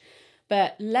much.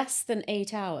 But less than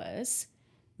 8 hours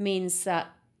means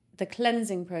that the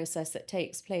cleansing process that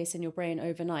takes place in your brain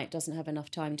overnight doesn't have enough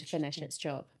time to finish its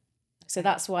job. So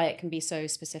that's why it can be so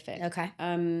specific. Okay.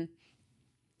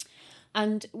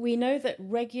 And we know that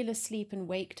regular sleep and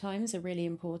wake times are really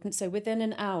important. So within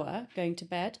an hour, going to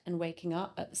bed and waking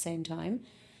up at the same time,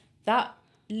 that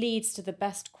leads to the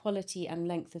best quality and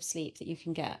length of sleep that you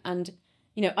can get. And,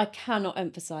 I cannot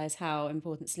emphasize how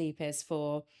important sleep is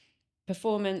for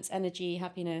performance, energy,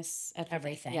 happiness,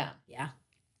 everything. Yeah.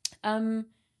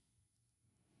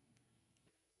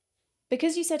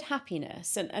 Because you said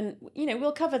happiness, and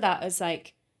we'll cover that as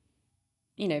like,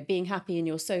 being happy in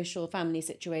your social family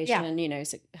situation, and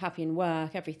so happy in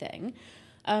work, everything.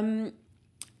 I'm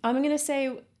going to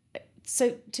say,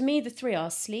 so to me, the 3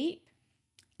 are sleep,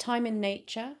 time in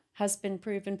nature has been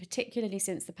proven, particularly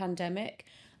since the pandemic,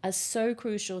 as so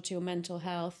crucial to your mental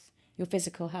health, your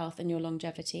physical health, and your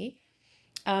longevity.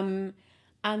 And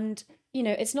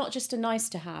it's not just a nice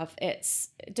to have. It's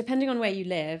depending on where you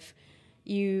live,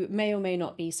 you may or may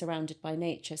not be surrounded by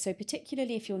nature. So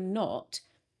particularly if you're not,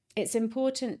 it's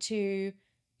important to,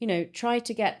 try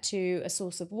to get to a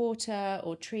source of water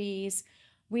or trees.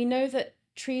 We know that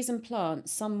trees and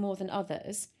plants, some more than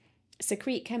others,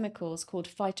 secrete chemicals called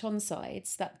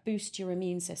phytoncides that boost your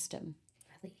immune system.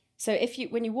 Really? So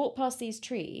when you walk past these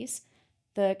trees,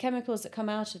 the chemicals that come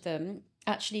out of them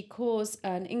actually cause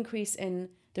an increase in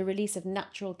the release of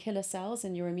natural killer cells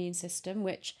in your immune system,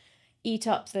 which eat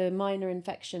up the minor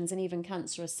infections and even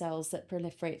cancerous cells that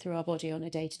proliferate through our body on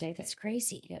a day-to-day basis. That's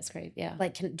crazy. Yeah, it's great. Yeah.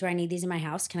 Like, do I need these in my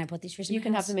house? Can I put these for You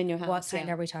can have them in your house. What kind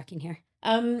are we talking here?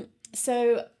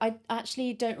 So I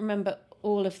actually don't remember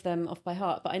all of them off by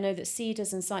heart, but I know that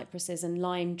cedars and cypresses and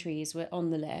lime trees were on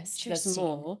the list. There's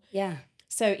more. Yeah.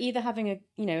 So either having a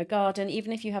garden,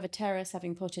 even if you have a terrace,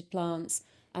 having potted plants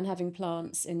and having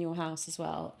plants in your house as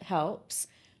well helps.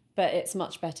 But it's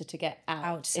much better to get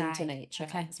outside into nature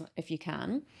if you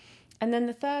can. And then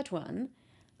the third one,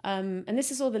 and this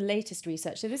is all the latest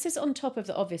research. So this is on top of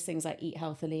the obvious things like eat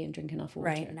healthily and drink enough water.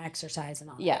 Right, and exercise and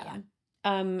all that.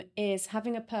 Yeah. Is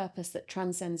having a purpose that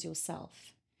transcends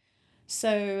yourself.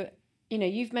 So,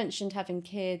 you've mentioned having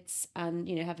kids and,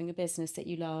 having a business that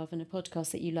you love and a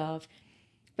podcast that you love.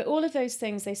 But all of those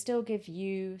things, they still give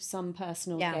you some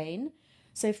personal gain.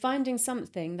 So finding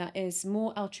something that is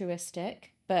more altruistic,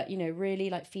 but, really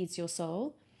like feeds your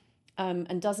soul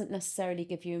and doesn't necessarily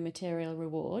give you a material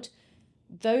reward.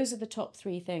 Those are the top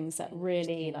 3 things that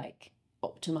really like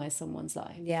optimize someone's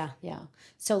life. Yeah. Yeah.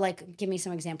 So like, give me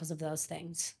some examples of those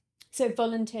things. So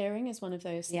volunteering is one of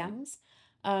those things.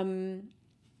 So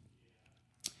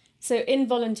in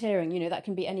volunteering, that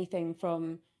can be anything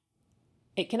from,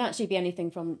 it can actually be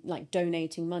anything from like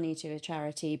donating money to a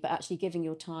charity, but actually giving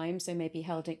your time. So maybe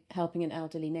helping an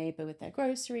elderly neighbor with their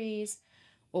groceries,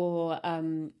 or,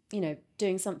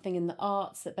 doing something in the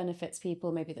arts that benefits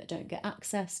people maybe that don't get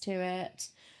access to it.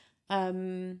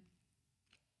 Even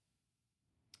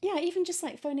just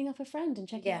like phoning up a friend and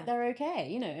checking if they're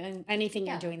okay, and anything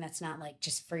you're doing that's not like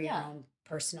just for your own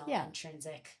personal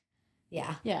intrinsic.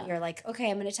 Yeah. You're like, okay,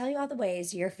 I'm going to tell you all the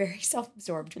ways you're very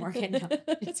self-absorbed, Morgan. No,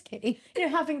 just kidding.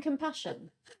 Having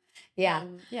compassion. Yeah.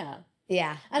 Yeah.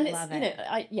 And I love it.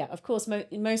 Of course,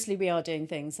 mostly we are doing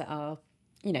things that are,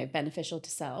 beneficial to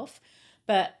self.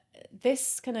 But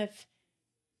this kind of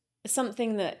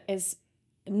something that is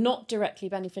not directly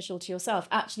beneficial to yourself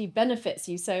actually benefits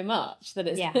you so much that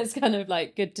it's kind of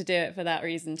like good to do it for that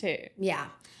reason too. Yeah.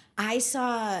 I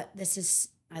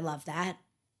love that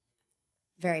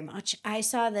very much. I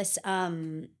saw this, I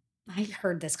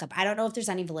heard this clip. I don't know if there's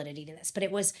any validity to this, but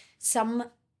it was some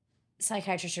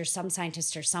psychiatrist or some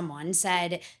scientist or someone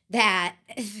said that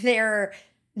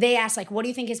they asked, like, what do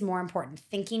you think is more important,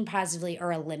 thinking positively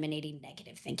or eliminating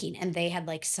negative thinking? And they had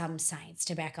like some science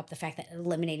to back up the fact that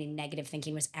eliminating negative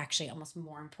thinking was actually almost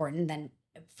more important than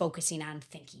focusing on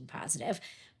thinking positive.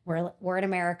 We're in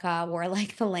America. We're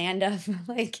like the land of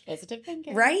like positive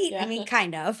thinking, right? Yeah. I mean,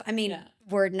 kind of. I mean,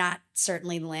 we're not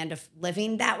certainly the land of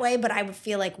living that way, but I would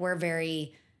feel like we're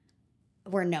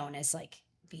known as like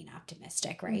being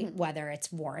optimistic, right? Mm-hmm. Whether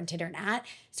it's warranted or not.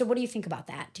 So what do you think about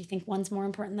that? Do you think one's more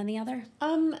important than the other?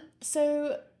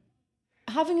 So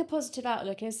having a positive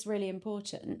outlook is really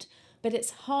important, but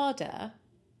it's harder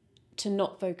to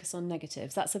not focus on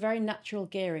negatives. That's a very natural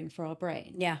gearing for our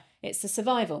brain. Yeah. It's a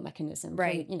survival mechanism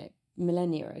Right. from,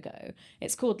 millennia ago.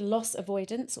 It's called loss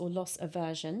avoidance or loss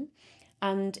aversion.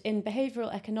 And in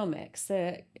behavioral economics,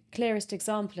 the clearest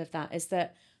example of that is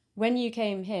that when you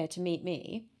came here to meet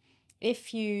me,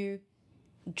 if you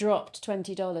dropped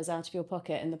 $20 out of your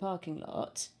pocket in the parking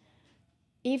lot,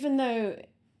 even though,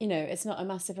 it's not a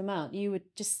massive amount, you would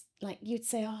just you'd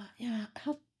say, oh, yeah,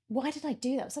 why did I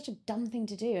do that? It was such a dumb thing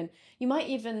to do. And you might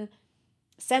even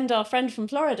send our friend from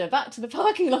Florida back to the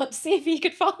parking lot to see if he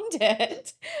could find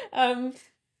it.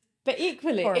 But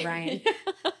equally... Poor Ryan.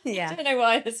 Yeah. I don't know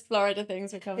why this Florida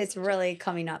thing's become... It's really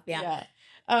coming up, yeah.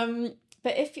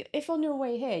 But if on your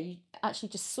way here, you actually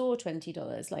just saw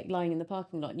 $20 lying in the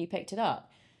parking lot and you picked it up,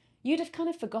 you'd have kind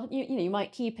of forgotten, you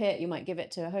might keep it, you might give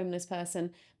it to a homeless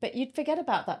person, but you'd forget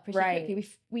about that pretty quickly.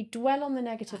 We dwell on the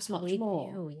negatives much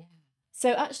more. Oh, yeah.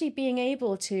 So actually being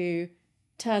able to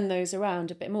turn those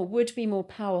around a bit more would be more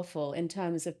powerful in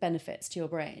terms of benefits to your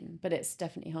brain, but it's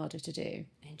definitely harder to do.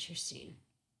 Interesting.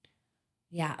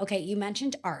 Yeah. Okay. You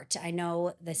mentioned art. I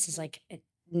know this is like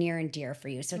near and dear for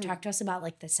you. So talk to us about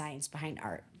like the science behind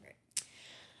art.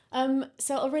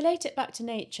 So I'll relate it back to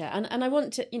nature, and I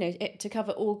want to, it to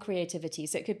cover all creativity.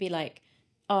 So it could be like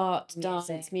art,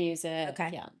 dance, music.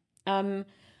 Okay. Yeah.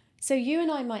 So you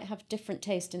and I might have different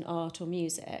taste in art or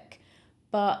music,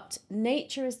 but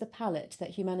nature is the palette that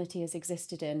humanity has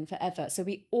existed in forever. So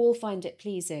we all find it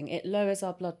pleasing. It lowers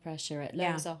our blood pressure. It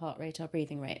lowers our heart rate, our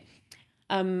breathing rate.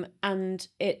 And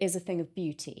it is a thing of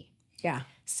beauty. Yeah.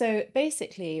 So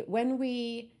basically, when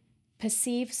we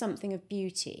perceive something of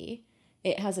beauty,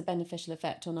 it has a beneficial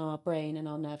effect on our brain and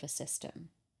our nervous system.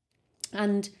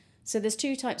 And so there's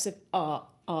two types of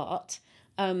art,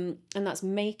 and that's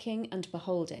making and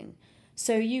beholding.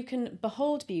 So you can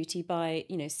behold beauty by,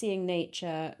 seeing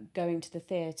nature, going to the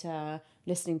theatre,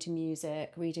 listening to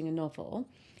music, reading a novel.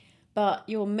 But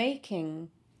you're making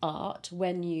art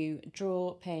when you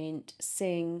draw, paint,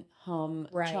 sing, hum,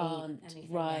 chant,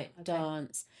 write,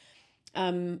 dance.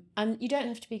 And you don't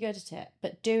have to be good at it,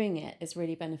 but doing it is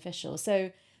really beneficial.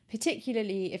 So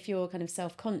particularly if you're kind of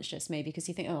self-conscious, maybe because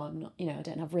you think, oh, I'm not, I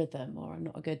don't have rhythm, or I'm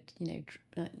not a good,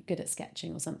 good at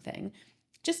sketching or something,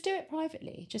 just do it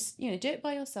privately. Just, do it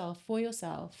by yourself, for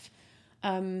yourself.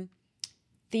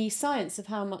 The science of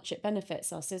how much it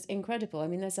benefits us is incredible. I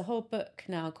mean, there's a whole book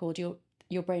now called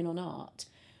Your Brain on Art,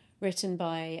 written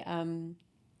by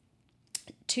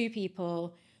two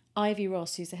people, Ivy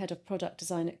Ross, who's the head of product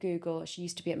design at Google. She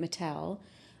used to be at Mattel,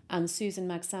 and Susan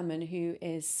Magsamen, who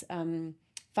is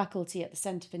faculty at the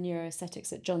Centre for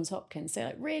Neuroaesthetics at Johns Hopkins.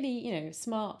 So really,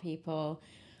 smart people,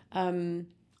 done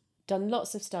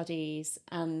lots of studies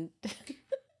and...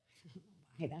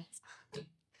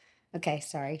 Okay,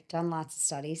 sorry. Done lots of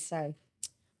studies, so...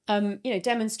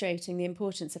 demonstrating the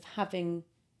importance of having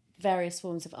various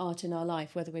forms of art in our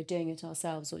life, whether we're doing it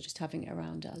ourselves or just having it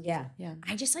around us. Yeah.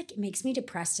 I just it makes me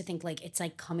depressed to think it's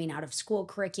like coming out of school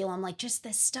curriculum, like just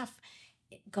this stuff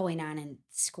going on in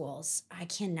schools. I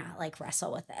cannot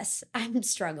wrestle with this. I'm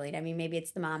struggling. I mean, maybe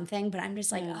it's the mom thing, but I'm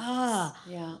just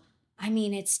Yeah. I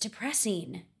mean, it's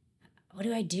depressing. What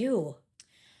do I do?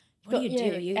 What do you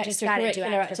do? You just got to do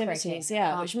activities,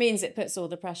 which means it puts all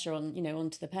the pressure on,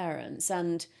 onto the parents.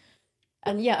 And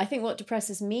yeah, I think what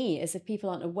depresses me is if people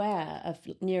aren't aware of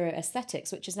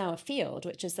neuroaesthetics, which is now a field,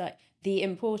 which is like the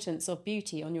importance of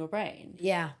beauty on your brain.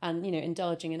 Yeah. And,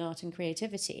 indulging in art and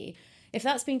creativity. If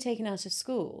that's being taken out of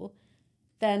school,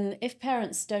 then if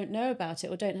parents don't know about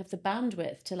it or don't have the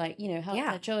bandwidth to help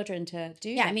their children to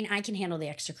do that. I mean, I can handle the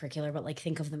extracurricular, but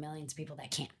think of the millions of people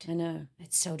that can't. I know.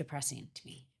 It's so depressing to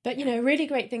me. But, a really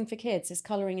great thing for kids is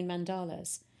colouring in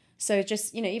mandalas. So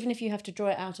just, even if you have to draw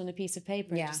it out on a piece of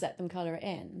paper and just let them colour it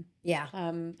in. Yeah.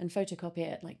 And photocopy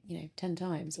it 10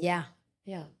 times. Yeah.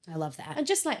 Yeah. I love that. And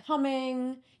just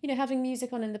humming, having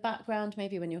music on in the background,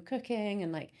 maybe when you're cooking,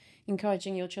 and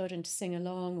encouraging your children to sing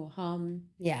along or hum.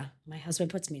 Yeah. My husband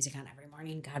puts music on every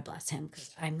morning. God bless him.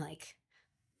 Because I'm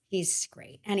he's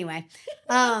great. Anyway,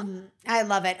 I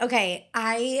love it. Okay.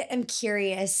 I am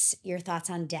curious your thoughts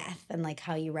on death and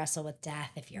how you wrestle with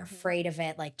death, if you're afraid of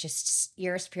it, just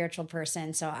you're a spiritual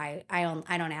person. So I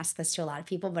don't ask this to a lot of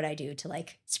people, but I do to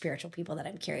spiritual people that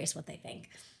I'm curious what they think.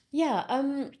 Yeah.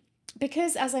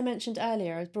 Because, as I mentioned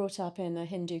earlier, I was brought up in a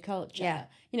Hindu culture. Yeah.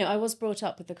 You know, I was brought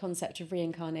up with the concept of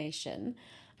reincarnation.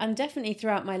 And definitely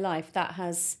throughout my life, that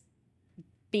has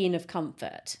been of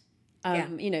comfort.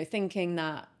 You know,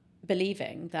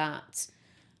 believing that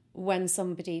when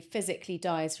somebody physically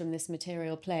dies from this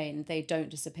material plane, they don't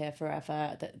disappear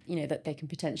forever, that, you know, that they can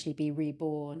potentially be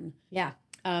reborn. Yeah.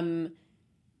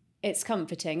 It's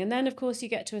comforting. And then, of course, you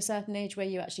get to a certain age where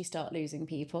you actually start losing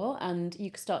people and you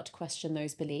start to question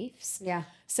those beliefs. Yeah.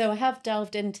 So I have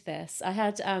delved into this. I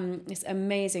had this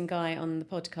amazing guy on the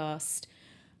podcast.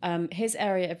 His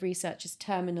area of research is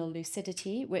terminal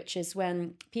lucidity, which is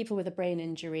when people with a brain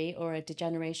injury or a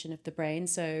degeneration of the brain,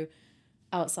 so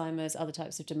Alzheimer's, other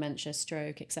types of dementia,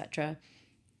 stroke, etc.,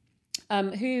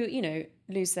 who, you know,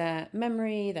 lose their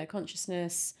memory, their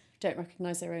consciousness, don't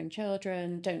recognize their own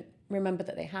children, don't remember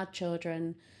that they had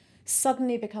children,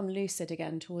 suddenly become lucid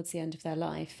again towards the end of their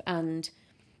life and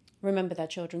remember their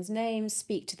children's names,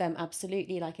 speak to them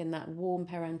absolutely like in that warm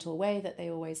parental way that they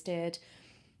always did.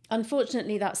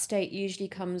 Unfortunately, that state usually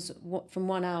comes from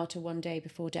 1 hour to 1 day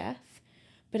before death.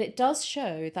 But it does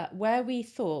show that where we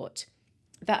thought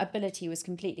that ability was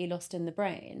completely lost in the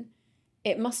brain,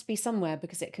 it must be somewhere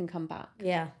because it can come back.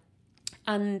 Yeah.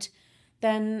 And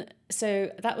then,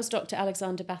 so that was Dr.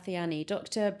 Alexander Bathiani.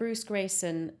 Dr. Bruce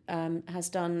Grayson has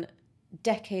done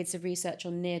decades of research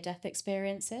on near-death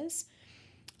experiences.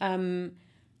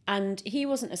 And he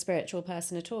wasn't a spiritual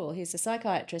person at all. He's a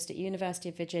psychiatrist at University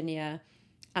of Virginia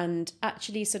and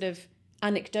actually sort of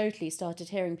anecdotally started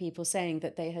hearing people saying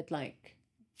that they had like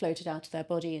floated out of their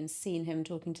body and seen him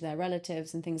talking to their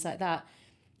relatives and things like that.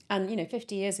 And, you know,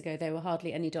 50 years ago, there were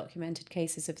hardly any documented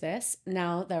cases of this.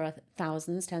 Now there are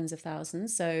thousands, tens of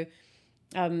thousands. So,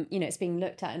 you know, it's being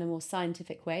looked at in a more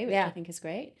scientific way, which I think is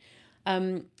great.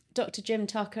 Dr. Jim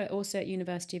Tucker, also at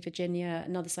University of Virginia,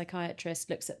 another psychiatrist,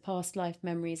 looks at past life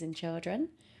memories in children.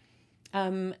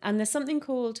 And there's something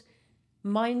called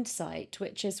mind sight,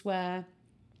 which is where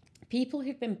people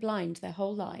who've been blind their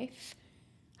whole life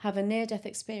have a near-death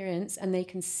experience and they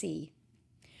can see.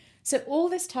 So all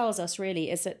this tells us really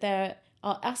is that there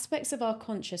are aspects of our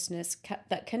consciousness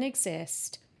that can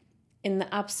exist in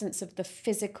the absence of the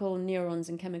physical neurons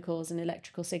and chemicals and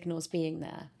electrical signals being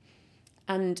there.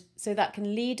 And so that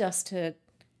can lead us to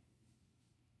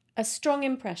a strong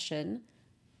impression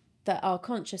that our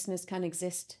consciousness can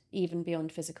exist even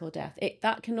beyond physical death.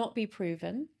 That cannot be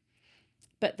proven,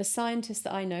 but the scientists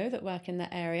that I know that work in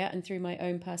that area and through my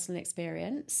own personal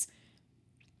experience,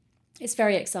 it's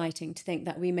very exciting to think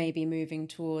that we may be moving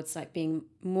towards like being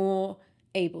more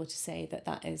able to say that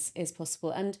that is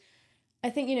possible. And I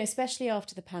think, you know, especially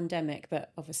after the pandemic,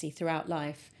 but obviously throughout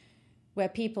life, where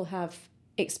people have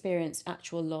experienced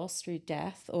actual loss through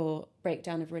death or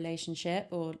breakdown of relationship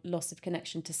or loss of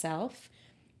connection to self,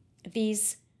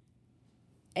 these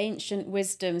ancient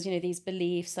wisdoms, you know, these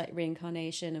beliefs like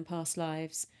reincarnation and past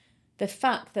lives, the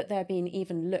fact that they're being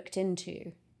even looked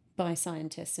into by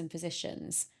scientists and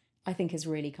physicians, I think is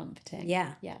really comforting.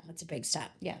 Yeah. Yeah. That's a big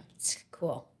step. Yeah. It's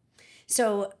cool.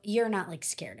 So you're not like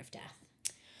scared of death?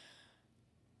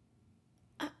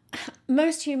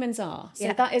 Most humans are.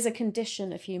 So that is a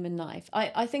condition of human life.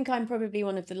 I think I'm probably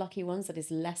one of the lucky ones that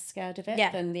is less scared of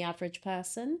it than the average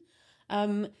person.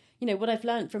 You know, what I've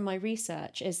learned from my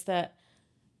research is that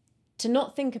to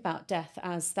not think about death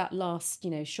as that last,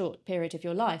 you know, short period of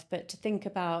your life, but to think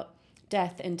about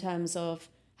death in terms of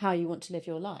how you want to live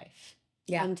your life.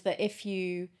 Yeah. And that if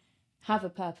you have a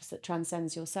purpose that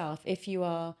transcends yourself, if you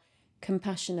are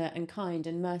compassionate and kind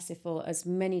and merciful as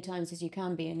many times as you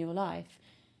can be in your life,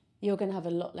 you're going to have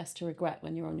a lot less to regret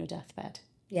when you're on your deathbed.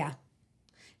 Yeah.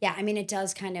 Yeah, I mean, it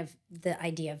does kind of, the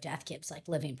idea of death gives like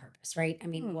living purpose, right? I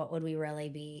mean, what would we really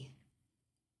be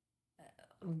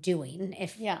doing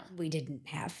if we didn't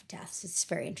have deaths? It's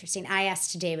very interesting. I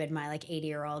asked David, my like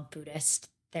 80-year-old Buddhist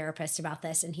therapist, about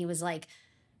this, and he's like,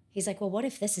 well, what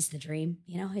if this is the dream?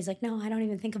 You know, he's like, no, I don't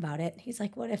even think about it. He's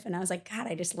like, what if? And I was like, God,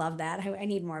 I just love that. I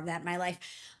need more of that in my life.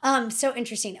 So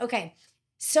interesting. Okay.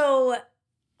 So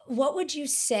what would you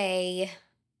say?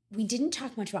 We didn't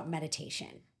talk much about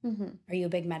meditation. Mm-hmm. Are you a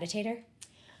big meditator?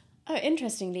 Oh,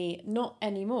 interestingly, not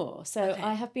anymore. So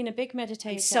I have been a big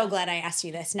meditator. I'm so glad I asked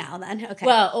you this now then. Okay.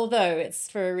 Well, although it's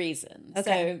for a reason.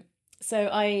 Okay. So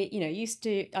I, you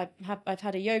know, I've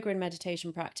had a yoga and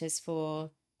meditation practice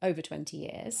for over 20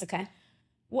 years. Okay.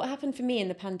 What happened for me in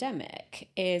the pandemic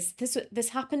is this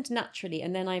happened naturally,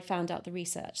 and then I found out the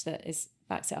research that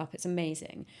backs it up. It's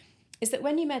amazing. Is that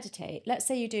when you meditate, let's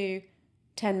say you do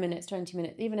 10 minutes, 20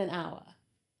 minutes, even an hour,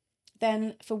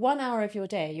 then for 1 hour of your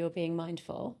day, you're being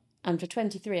mindful. And for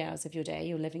 23 hours of your day,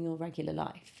 you're living your regular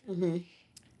life. Mm-hmm.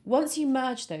 Once you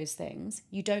merge those things,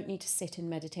 you don't need to sit in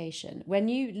meditation. When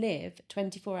you live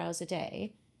 24 hours a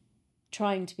day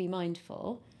trying to be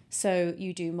mindful, so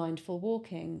you do mindful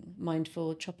walking,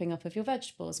 mindful chopping up of your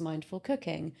vegetables, mindful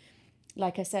cooking.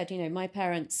 Like I said, my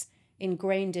parents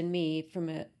ingrained in me from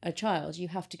a child, you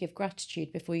have to give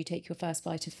gratitude before you take your first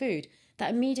bite of food.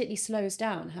 That immediately slows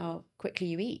down how quickly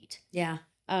you eat. Yeah.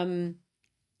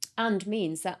 And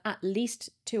means that at least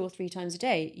 2 or 3 times a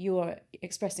day, you're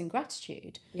expressing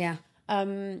gratitude. Yeah.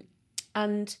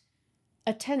 And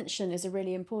attention is a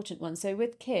really important one. So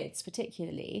with kids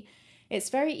particularly, it's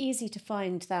very easy to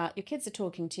find that your kids are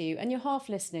talking to you and you're half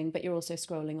listening, but you're also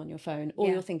scrolling on your phone or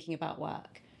you're thinking about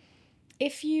work.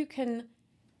 If you can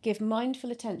give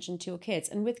mindful attention to your kids,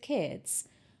 and with kids,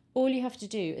 all you have to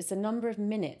do is the number of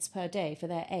minutes per day for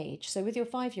their age. So with your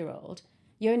 5-year-old,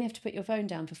 you only have to put your phone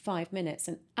down for 5 minutes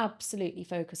and absolutely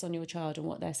focus on your child and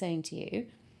what they're saying to you.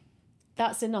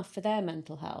 That's enough for their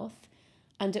mental health.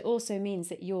 And it also means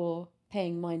that you're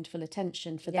paying mindful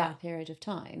attention for that period of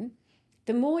time.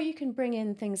 The more you can bring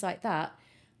in things like that,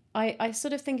 I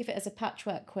sort of think of it as a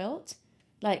patchwork quilt.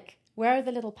 Like, where are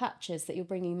the little patches that you're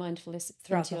bringing mindfulness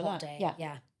throughout into the your whole life? day? Yeah.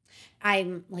 Yeah.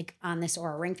 I'm like on this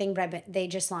Aura Ring thing, but they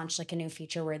just launched like a new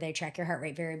feature where they track your heart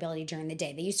rate variability during the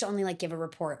day. They used to only like give a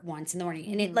report once in the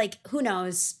morning, and it like, who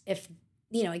knows if,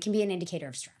 it can be an indicator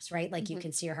of stress, right? Like you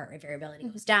can see your heart rate variability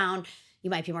goes down, you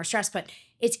might be more stressed, but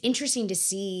it's interesting to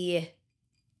see.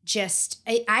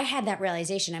 I had that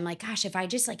realization. I'm like, gosh, if I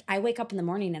just like, I wake up in the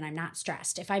morning and I'm not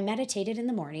stressed. If I meditated in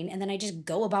the morning and then I just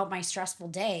go about my stressful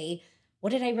day, what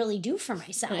did I really do for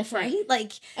myself, right?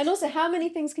 Like, and also, how many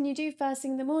things can you do first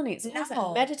thing in the morning? It's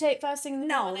no. Meditate first thing in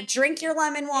the morning. Drink your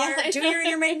lemon water, do your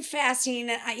intermittent fasting,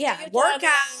 work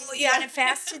out, on a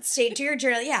fasted state, do your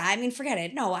journal. Yeah, I mean, forget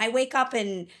it. No, I wake up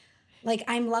and like,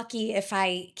 I'm lucky if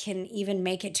I can even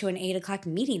make it to an 8:00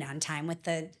 meeting on time with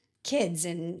the kids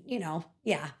and,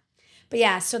 But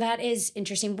yeah, so that is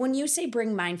interesting. When you say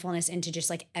bring mindfulness into just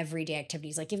like everyday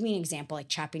activities, like give me an example, like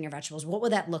chopping your vegetables. What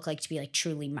would that look like to be like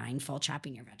truly mindful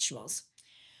chopping your vegetables?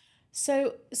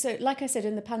 So like I said,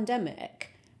 in the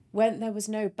pandemic, when there was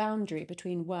no boundary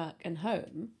between work and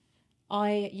home,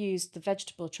 I used the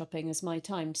vegetable chopping as my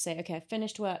time to say, okay, I've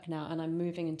finished work now and I'm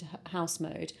moving into house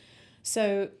mode.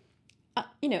 So,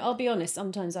 I'll be honest,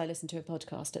 sometimes I listen to a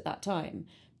podcast at that time.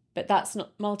 But that's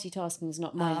not, multitasking is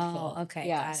not mindful. Oh, okay.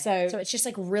 Yeah. So it's just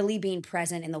like really being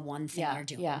present in the one thing you're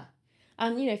doing. Yeah.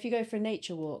 And, if you go for a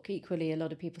nature walk, equally, a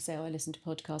lot of people say, oh, I listen to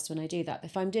podcasts when I do that.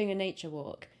 If I'm doing a nature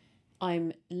walk,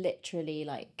 I'm literally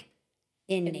like...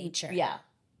 in nature. Yeah.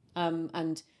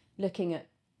 And looking at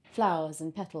flowers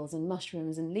and petals and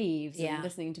mushrooms and leaves and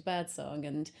listening to birdsong.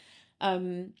 And,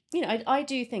 I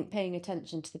do think paying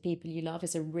attention to the people you love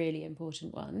is a really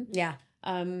important one. Yeah.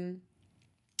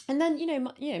 And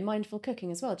then, mindful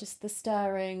cooking as well, just the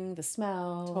stirring, the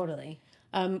smell. Totally.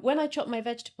 When I chop my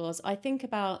vegetables, I think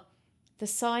about the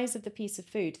size of the piece of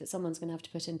food that someone's going to have to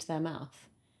put into their mouth.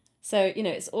 So,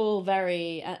 it's all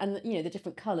very, and the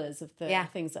different colours of the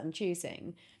things that I'm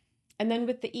choosing. And then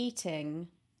with the eating,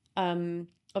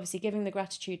 obviously giving the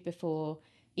gratitude before,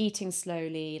 eating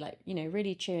slowly, like,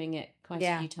 really chewing it quite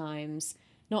a few times,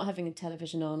 not having a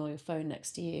television on or your phone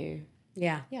next to you.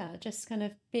 Yeah. Yeah, just kind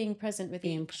of being present with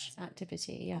each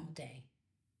activity. Yeah. All day.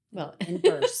 Well, in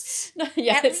bursts. At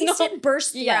least in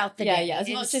bursts throughout the day. Yeah, as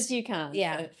much as you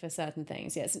can for certain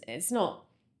things. Yes, it's not,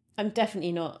 I'm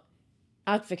definitely not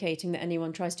advocating that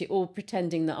anyone tries to, or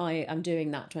pretending that I am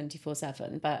doing that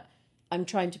 24/7, but I'm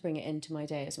trying to bring it into my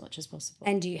day as much as possible.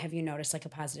 And have you noticed like a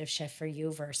positive shift for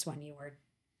you versus when you were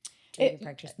doing your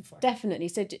practice before? Definitely.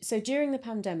 So during the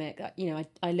pandemic,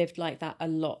 I lived like that a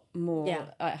lot more. Yeah.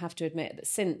 I have to admit that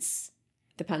since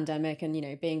the pandemic and,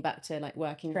 being back to like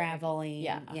working. Traveling.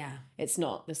 Yeah. It's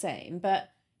not the same.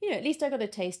 But, at least I got a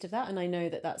taste of that. And I know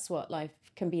that that's what life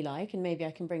can be like. And maybe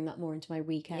I can bring that more into my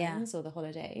weekends or the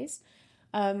holidays.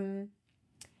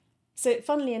 So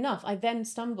funnily enough, I then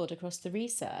stumbled across the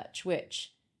research,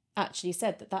 which actually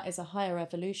said that is a higher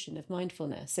evolution of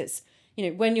mindfulness. It's,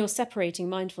 when you're separating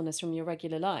mindfulness from your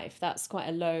regular life, that's quite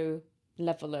a low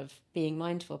level of being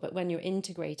mindful. But when you're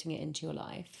integrating it into your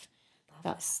life,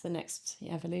 that's the next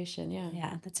evolution. Yeah.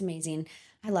 Yeah, that's amazing.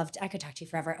 I could talk to you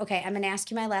forever. Okay, I'm going to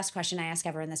ask you my last question. I ask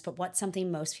everyone this, but what's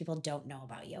something most people don't know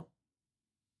about you?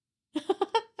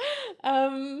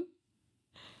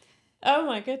 Oh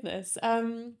my goodness.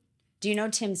 Do you know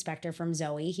Tim Spector from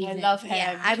Zoe? I love him.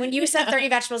 Yeah, when you said 30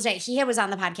 vegetables a day, he was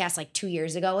on the podcast like 2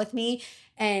 years ago with me.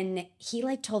 And he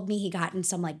like told me he got in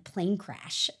some like plane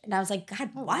crash. And I was like,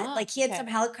 God, what? wow. Like he had some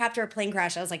helicopter or plane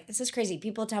crash. I was like, this is crazy.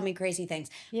 People tell me crazy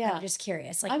things. Yeah. I'm just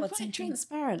curious. Like, I'm what's quite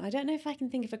transparent. I don't know if I can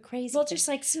think of a crazy Well, thing. just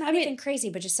like, not even crazy,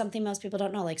 but just something most people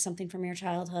don't know. Like something from your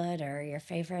childhood or your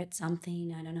favorite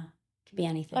something. I don't know. Could be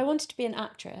anything. I wanted to be an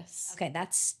actress. Okay,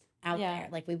 that's out there.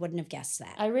 Like we wouldn't have guessed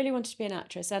that. I really wanted to be an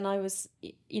actress. And I was,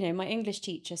 my English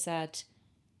teacher said,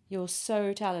 you're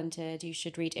so talented. You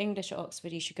should read English at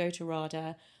Oxford. You should go to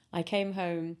RADA. I came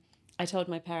home. I told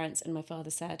my parents and my father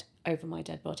said, over my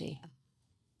dead body.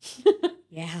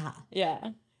 Yeah.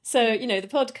 Yeah. So, the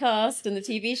podcast and the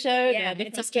TV show. Yeah. The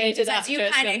frustrated actress. You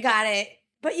kind of got it.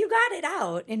 But you got it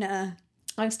out in a...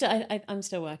 I'm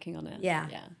still working on it. Yeah.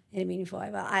 In a meaningful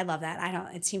way. Well, I love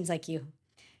that. It seems like you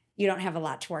don't have a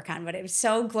lot to work on, but it was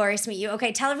so glorious to meet you.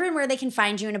 Okay, tell everyone where they can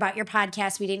find you and about your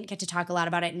podcast. We didn't get to talk a lot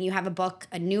about it. And you have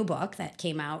a new book that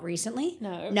came out recently.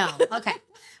 No. Okay.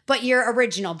 But your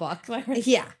original book.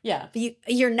 Yeah. Yeah. But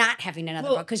you're not having another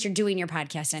book because you're doing your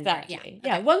podcast. Exactly.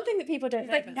 Yeah. One thing that people don't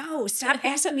know. Like, no, stop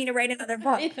asking me to write another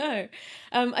book. I know.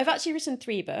 I've actually written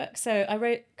 3 books. So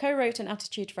I co-wrote An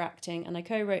Attitude for Acting and I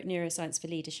co-wrote Neuroscience for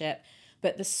Leadership.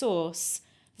 But the source,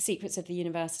 The Secrets of the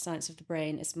Universal Science of the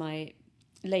Brain, is my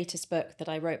latest book that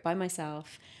I wrote by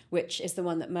myself, which is the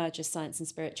one that merges science and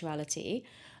spirituality.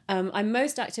 I'm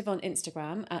most active on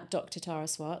Instagram at Dr.Tara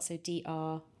Swart, so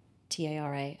DrTaraswart.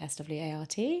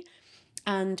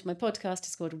 And my podcast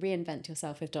is called Reinvent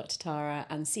Yourself with Dr. Tara,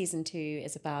 and season 2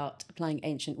 is about applying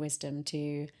ancient wisdom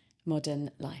to modern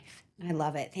life. I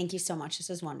love it. Thank you so much. This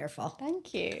was wonderful.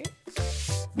 Thank you.